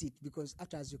missed it, because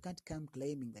afterwards you can't come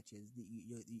claiming that you're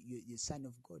the Son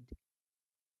of God.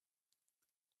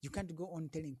 You can't go on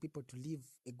telling people to live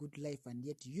a good life, and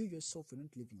yet you yourself are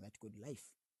not living that good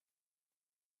life.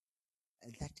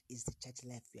 That is the church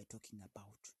life we are talking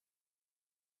about.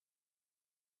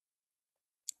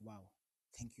 Wow.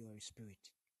 Thank you, Holy Spirit.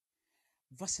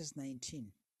 Verses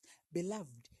 19.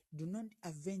 Beloved, do not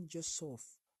avenge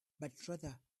yourself, but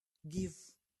rather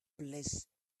give place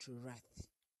to wrath.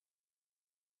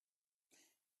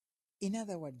 In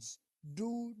other words,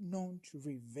 do not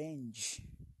revenge.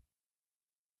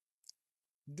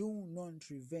 Do not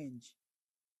revenge.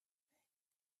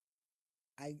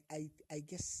 I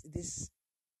guess this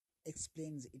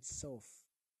explains itself.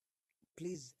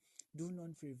 Please do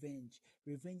not revenge.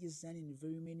 Revenge is done in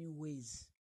very many ways.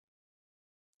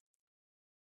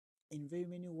 In very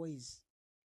many ways.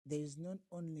 There is not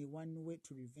only one way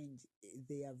to revenge.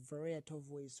 There are a variety of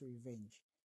ways to revenge.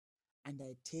 And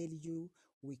I tell you,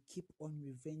 we keep on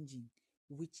revenging,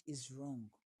 which is wrong.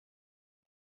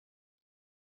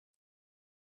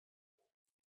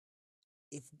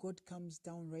 If God comes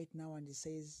down right now and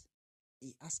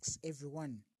he asks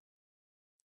everyone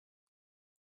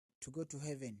to go to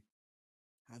heaven,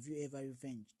 have you ever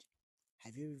revenged?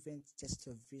 Have you revenged just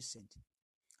of recent?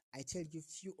 I tell you,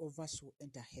 few of us will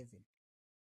enter heaven.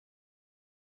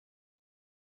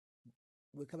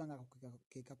 Few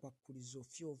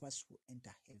of us will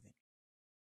enter heaven.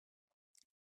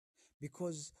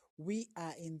 Because we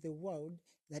are in the world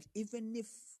that even if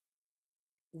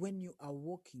when you are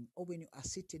walking or when you are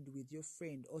seated with your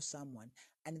friend or someone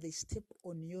and they step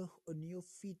on your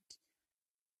feet,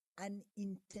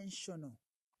 unintentional,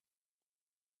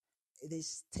 they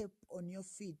step on your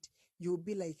feet, you'll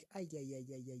be like,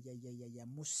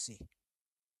 muse.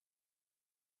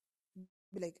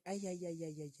 Be like, ay, ay, ay,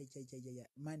 ay, ay, ay, ay, ay, ay,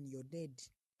 man, you're dead.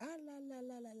 Ah, la, la,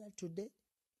 la, la, la, today,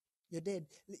 you're dead.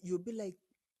 You'll be like,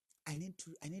 I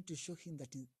need to show him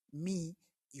that me,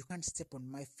 you can't step on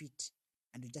my feet,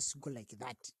 and you just go like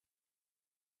that.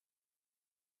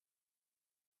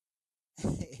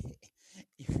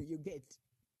 You get.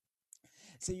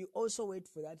 So you also wait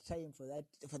for that time,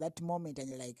 for that moment, and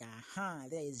you're like, aha,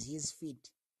 there is his feet.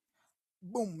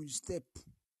 Boom, you step.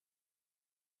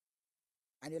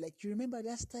 And you're like, you remember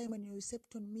last time when you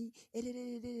stepped on me?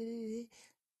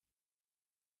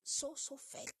 So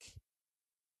fake.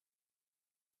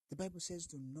 The Bible says,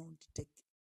 do not take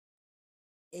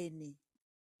any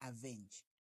avenge.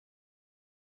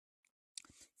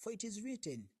 For it is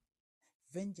written,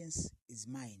 vengeance is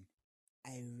mine,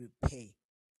 I repay,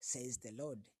 says the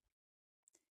Lord.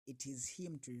 It is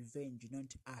him to revenge,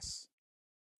 not us,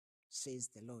 says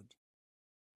the Lord.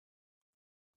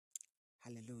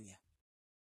 Hallelujah.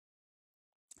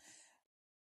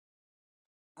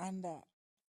 And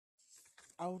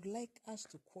I would like us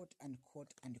to quote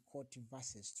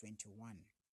verses 21,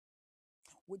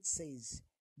 which says,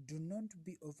 do not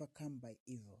be overcome by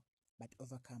evil, but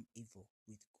overcome evil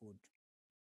with good.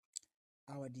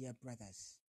 Our dear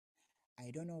brothers, I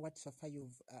don't know what so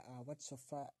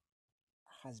far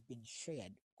has been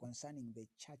shared concerning the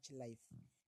church life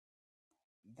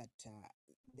that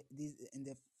in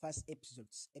the first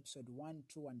episodes, episode 1,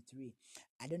 2, and 3.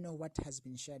 I don't know what has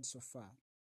been shared so far,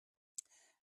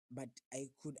 but I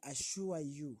could assure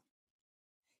you,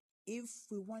 if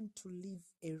we want to live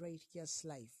a righteous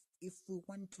life, if we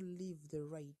want to live the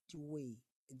right way,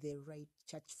 the right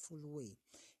churchful way,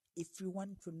 if we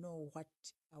want to know what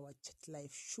our church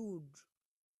life should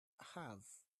have,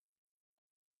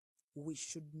 we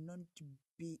should not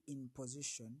be in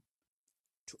position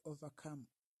to overcome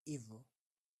evil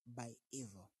by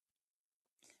evil,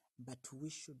 but we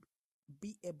should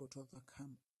be able to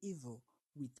overcome evil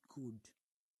with good.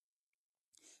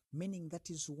 Meaning that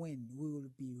is when we will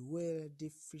be well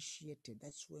differentiated.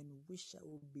 That's when we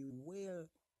shall be well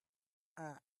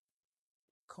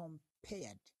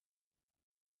compared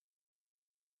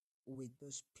with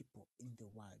those people in the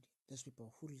world, those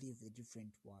people who live in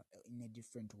a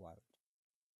different world.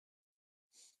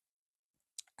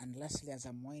 And lastly, as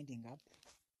I'm winding up,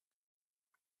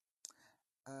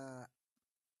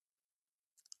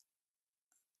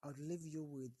 I'll leave you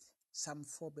with some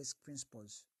 4 basic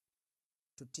principles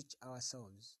to teach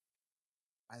ourselves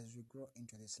as we grow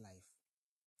into this life.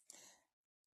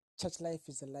 Church life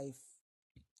is a life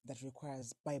that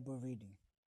requires Bible reading.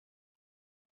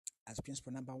 As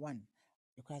principle number 1,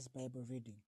 requires Bible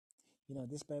reading.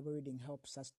 This Bible reading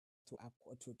helps us to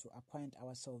acquaint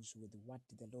ourselves with what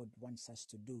the Lord wants us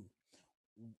to do,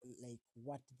 like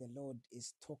what the Lord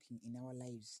is talking in our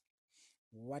lives,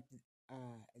 what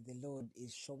the Lord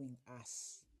is showing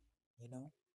us,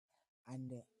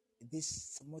 and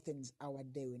this smoothens our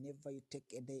day whenever you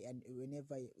take a day and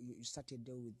whenever you start a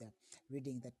day with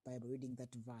reading that Bible, reading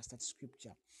that verse, that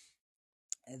scripture.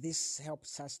 This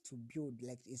helps us to build,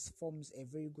 like it forms a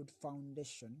very good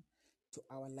foundation to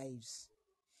our lives.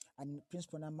 And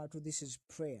principle number 2, this is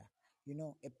prayer.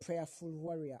 A prayerful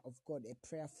warrior of God, a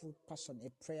prayerful person, a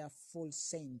prayerful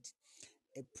saint,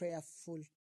 a prayerful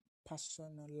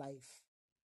personal life.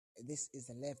 This is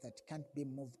a life that can't be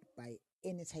moved by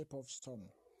any type of storm.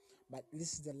 But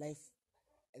this is the life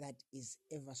that is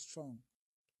ever strong.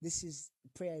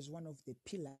 Prayer is one of the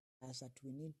pillars that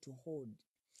we need to hold.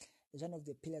 It's one of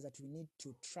the pillars that we need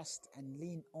to trust and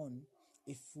lean on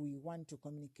if we want to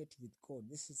communicate with God.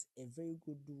 This is a very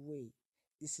good way.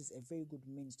 This is a very good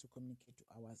means to communicate to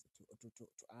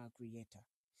our Creator.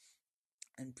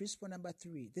 And principle number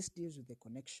 3, this deals with the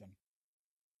connection.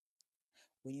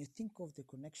 When you think of the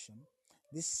connection,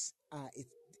 it's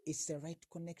the right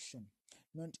connection,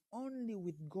 not only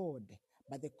with God,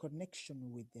 but the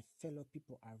connection with the fellow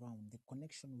people around, the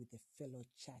connection with the fellow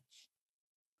church.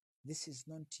 This is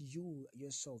not you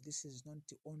yourself. This is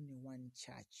not only one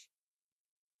church,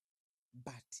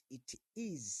 but it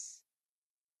is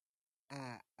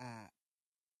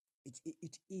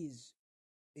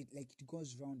it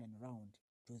goes round and round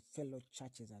to fellow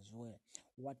churches as well.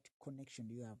 What connection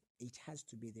do you have? It has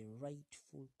to be the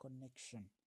rightful connection,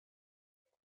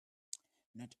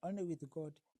 not only with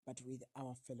God, but with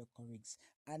our fellow colleagues.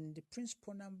 And the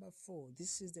principle number 4,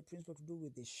 this is the principle to do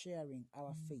with the sharing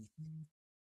our faith.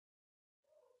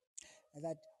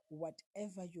 That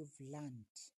whatever you've learned,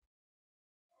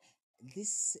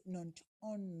 this not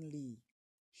only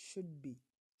should be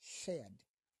shared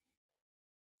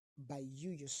by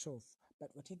you yourself, but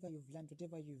whatever you've learned,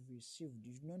 whatever you've received,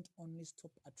 you not only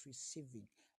stop at receiving,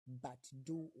 but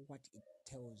do what it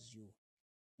tells you.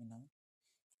 you know,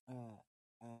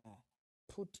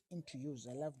 put into use.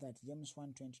 I love that James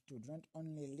 1:22. Don't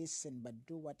only listen, but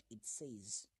do what it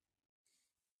says.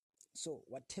 So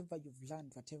whatever you've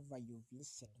learned, whatever you've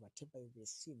listened, whatever you've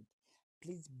received,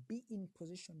 please be in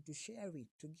position to share it,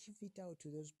 to give it out to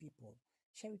those people.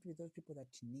 Share it with those people that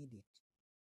need it.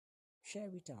 Share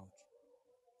it out.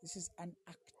 This is an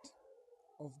act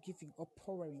of giving or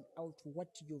pouring out what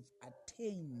you've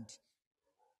attained.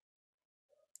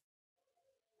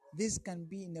 This can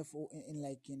be in a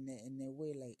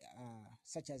way like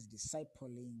such as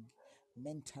discipling,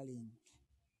 mentoring,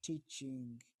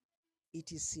 teaching,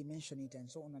 etc. Mention it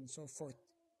and so on and so forth.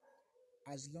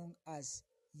 As long as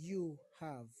you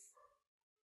have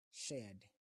shared.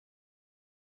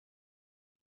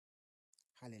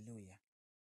 Hallelujah.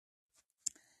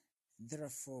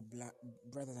 Therefore,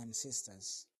 brothers and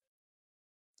sisters,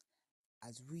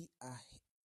 as we are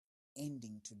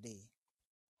ending today,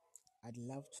 I'd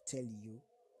love to tell you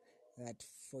that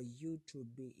for you to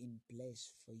be in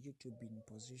place, for you to be in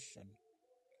position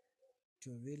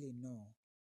to really know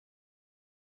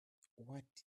what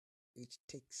it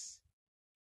takes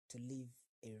to live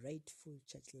a rightful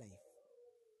church life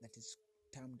that is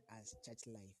termed as church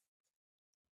life,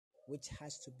 which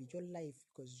has to be your life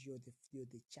because you're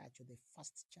the church, or the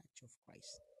first church of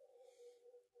Christ.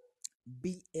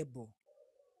 Be able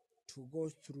to go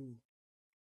through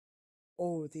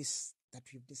all this that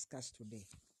we've discussed today.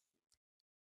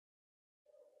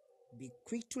 Be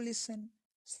quick to listen,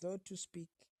 slow to speak,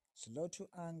 slow to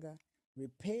anger,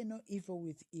 repay no evil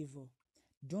with evil.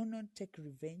 Do not take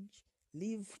revenge.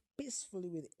 Live peacefully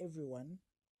with everyone.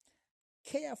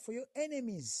 Care for your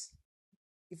enemies.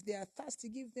 If they are thirsty,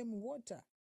 give them water.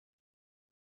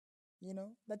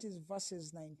 That is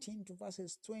verses 19 to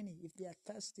verses 20. If they are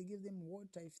thirsty, give them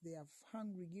water. If they are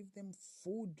hungry, give them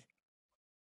food.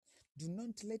 Do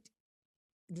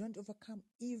not overcome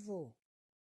evil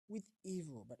with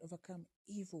evil, but overcome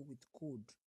evil with good.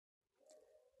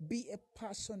 Be a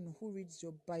person who reads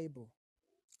your Bible.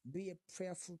 Be a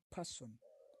prayerful person.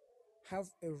 Have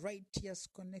a righteous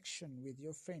connection with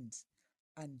your friends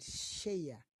and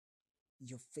share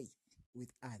your faith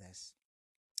with others.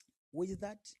 With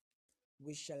that,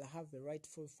 we shall have a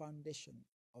rightful foundation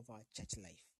of our church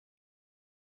life.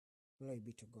 Glory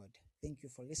be to God. Thank you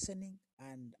for listening,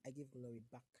 and I give glory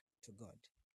back to God.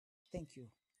 Thank you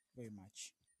very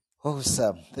much.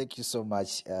 Awesome. Thank you so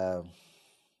much,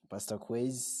 Pastor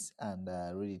Quays. And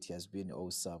really, it has been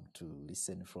awesome to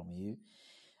listen from you.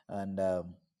 And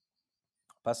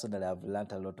personally, I've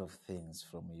learned a lot of things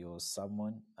from your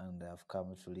sermon, and I've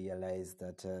come to realize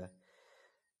that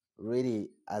really,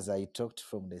 as I talked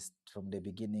from the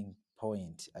beginning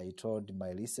point, I told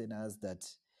my listeners that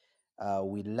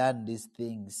we learn these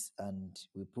things and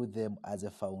we put them as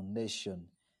a foundation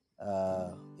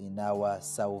in our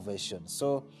salvation.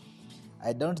 So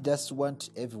I don't just want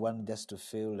everyone just to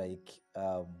feel like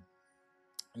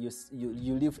you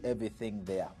leave everything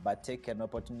there, but take an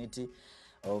opportunity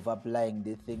of applying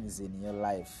the things in your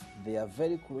life. They are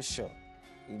very crucial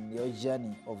in your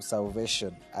journey of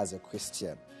salvation as a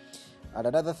Christian. And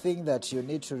another thing that you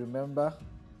need to remember,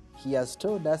 he has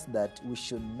told us that we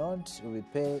should not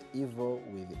repay evil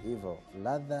with evil.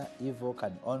 Rather, evil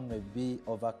can only be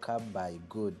overcome by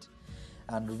good.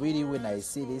 And really, when I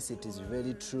see this, it is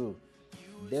very true.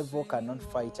 Devil cannot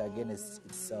fight against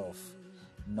itself.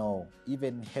 No,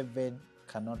 even heaven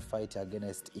cannot fight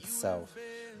against itself.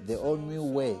 The only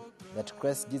way that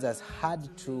Christ Jesus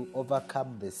had to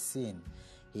overcome the sin,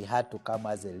 he had to come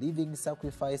as a living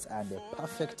sacrifice and a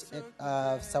perfect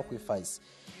sacrifice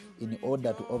in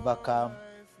order to overcome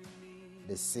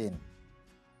the sin.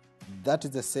 That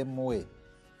is the same way.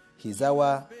 He's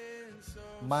our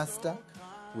master.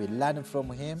 We learn from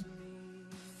him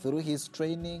through his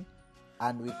training,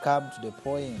 and we come to the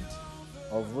point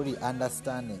of really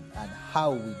understanding and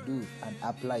how we do and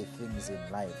apply things in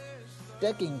life,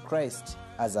 taking Christ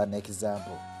as an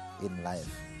example in life.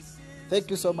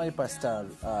 Thank you so much, Pastor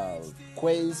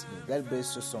Quays. God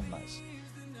bless you so much.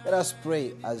 Let us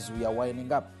pray as we are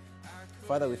winding up.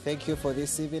 Father, we thank you for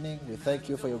this evening. We thank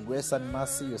you for your grace and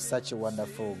mercy. You're such a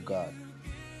wonderful God.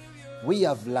 We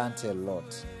have learned a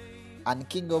lot. And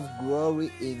King of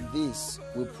Glory, in this,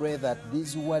 we pray that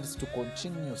these words to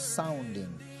continue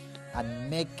sounding and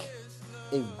make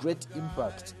a great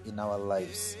impact in our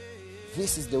lives.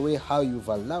 This is the way how you've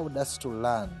allowed us to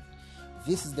learn.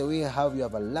 This is the way how you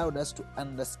have allowed us to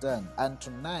understand. And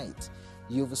tonight,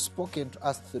 you've spoken to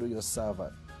us through your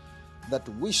servant that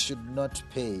we should not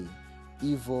pay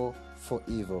evil for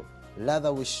evil.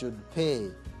 Rather, we should pay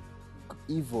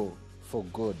evil for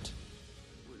good.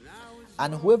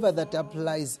 And whoever that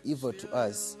applies evil to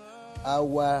us,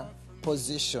 our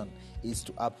position is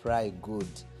to apply good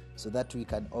so that we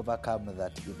can overcome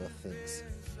that evil things.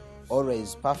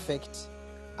 Always perfect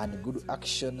and good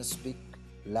actions speak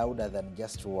louder than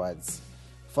just words.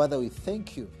 Father, we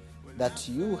thank you that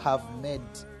you have made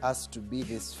us to be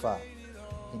this far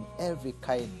in every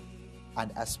kind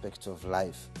and aspect of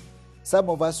life. Some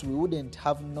of us, we wouldn't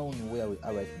have known where we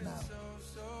are right now.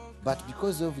 But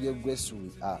because of your grace,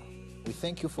 we are. We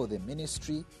thank you for the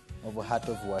ministry of a Heart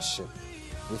of Worship.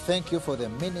 We thank you for the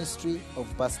ministry of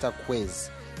Pastor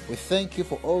Quez. We thank you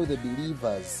for all the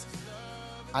believers.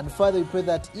 And Father, we pray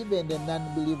that even the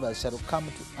non-believers shall come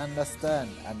to understand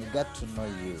and get to know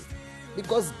you.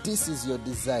 Because this is your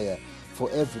desire for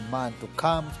every man to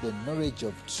come to the knowledge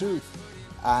of truth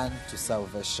and to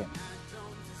salvation.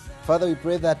 Father, we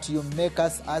pray that you make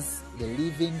us as the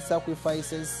living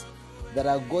sacrifices that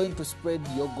are going to spread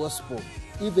your gospel,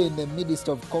 even in the midst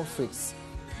of conflicts,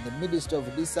 in the midst of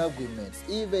disagreements,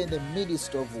 even in the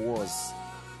midst of wars.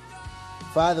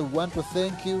 Father, we want to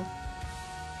thank you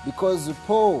because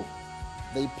Paul,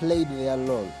 they played their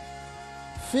role.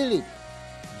 Philip,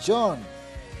 John,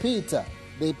 Peter,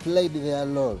 they played their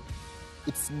role.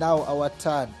 It's now our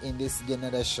turn in this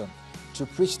generation to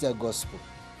preach the gospel,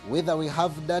 whether we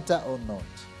have data or not,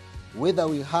 whether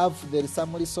we have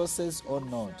some resources or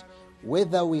not,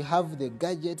 whether we have the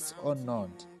gadgets or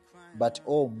not. But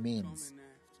all means,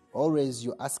 always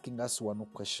you're asking us one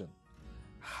question: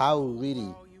 how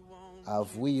really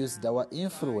have we used our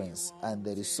influence and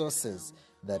the resources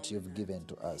that you've given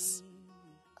to us?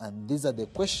 And these are the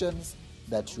questions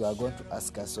that you are going to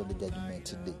ask us on the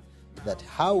judgment day. That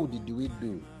how did we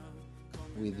do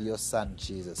with your son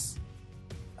Jesus?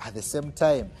 At the same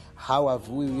time, how have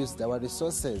we used our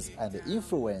resources and the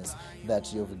influence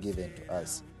that you've given to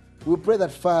us? We pray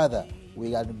that, Father,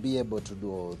 we can be able to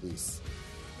do all this.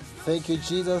 Thank you,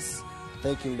 Jesus.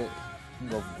 Thank you,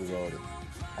 King of Glory.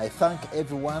 I thank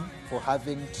everyone for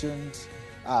having tuned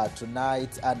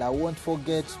tonight. And I won't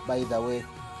forget, by the way,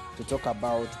 to talk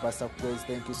about Pastor Quez.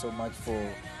 Thank you so much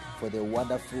for the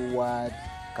wonderful word.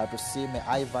 Katusime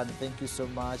Ivan, thank you so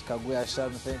much. Kaguya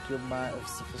Shan, thank you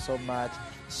so much.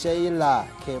 Sheila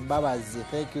Kembabazi,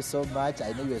 thank you so much.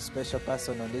 I know you're a special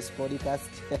person on this podcast.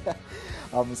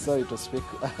 I'm sorry to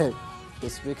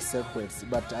speak secrets,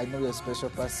 but I know you're a special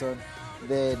person.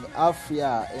 Then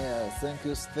Afia,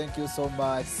 thank you so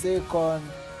much. Sekon,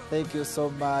 thank you so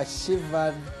much.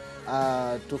 Shivan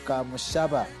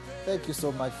Tukamushaba, thank you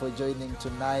so much for joining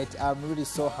tonight. I'm really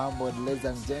so humbled, ladies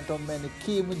and gentlemen.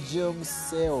 Kim Jung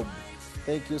Seob,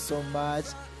 thank you so much.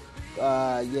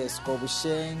 Yes,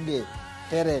 Kobushenge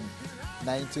Heren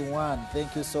 91,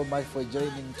 thank you so much for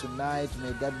joining tonight.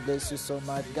 May God bless you so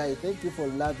much. Guys, thank you for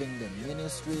loving the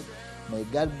ministry. May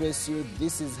God bless you.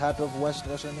 This is Heart of Worship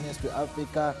National Ministry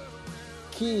Africa.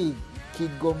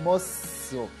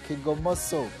 Kigomoso.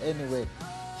 Anyway,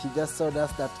 she just told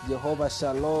us that Jehovah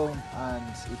Shalom,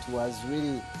 and it was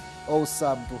really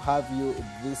awesome to have you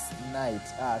this night.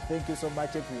 Thank you so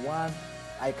much, everyone.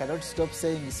 I cannot stop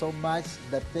saying so much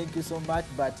that thank you so much,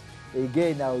 but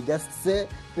again, I'll just say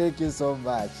thank you so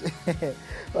much.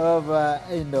 Over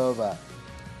and over.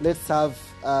 Let's have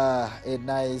a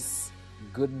nice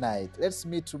good night. Let's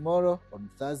meet tomorrow on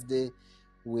Thursday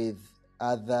with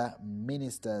other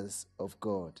ministers of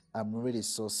God. I'm really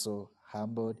so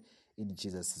humbled in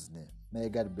Jesus' name. May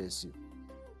God bless you.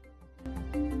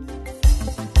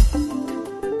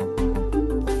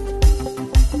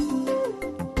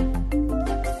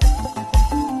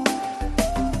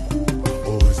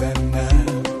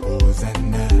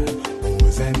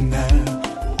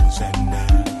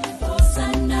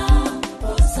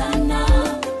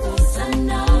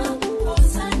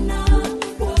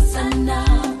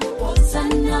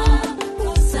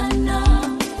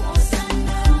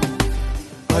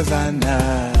 Hosanna,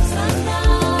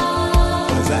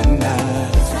 Hosanna,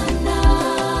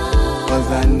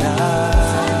 Hosanna,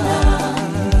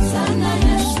 Hosanna,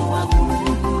 Yeshua,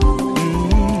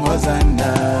 Hosanna,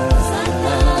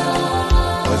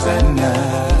 Hosanna,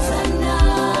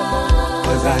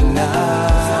 Hosanna,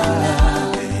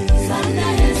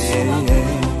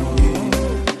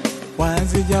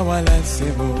 wanzija wala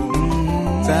sebo,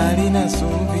 zalina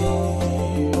subi,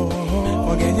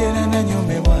 ogejera na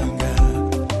nyume wanga.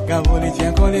 Kabuli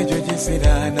chakole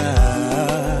chochisirana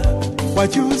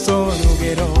wachuso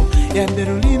lugero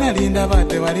yanderulina linda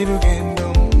bate wali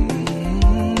lugendo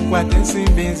wate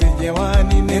simbizi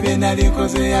jewani nebe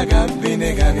nalikoze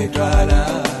yagabine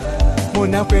gabitwala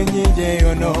muna kwenyije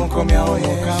yono komyawo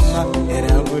mukama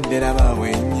era budera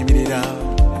bawe nyimirira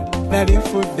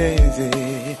nalifudde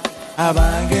nze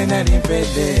abange nali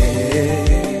mpedde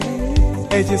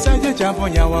ekisajja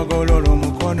kyamponya wagololo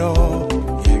mukono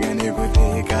yagane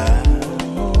kuteeka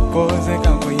koze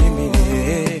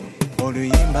kankuyimire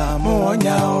oluyimba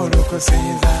muwonya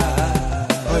olukusinza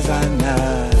Hosanna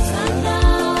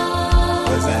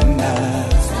Hosanna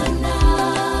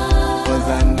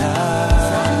Hosanna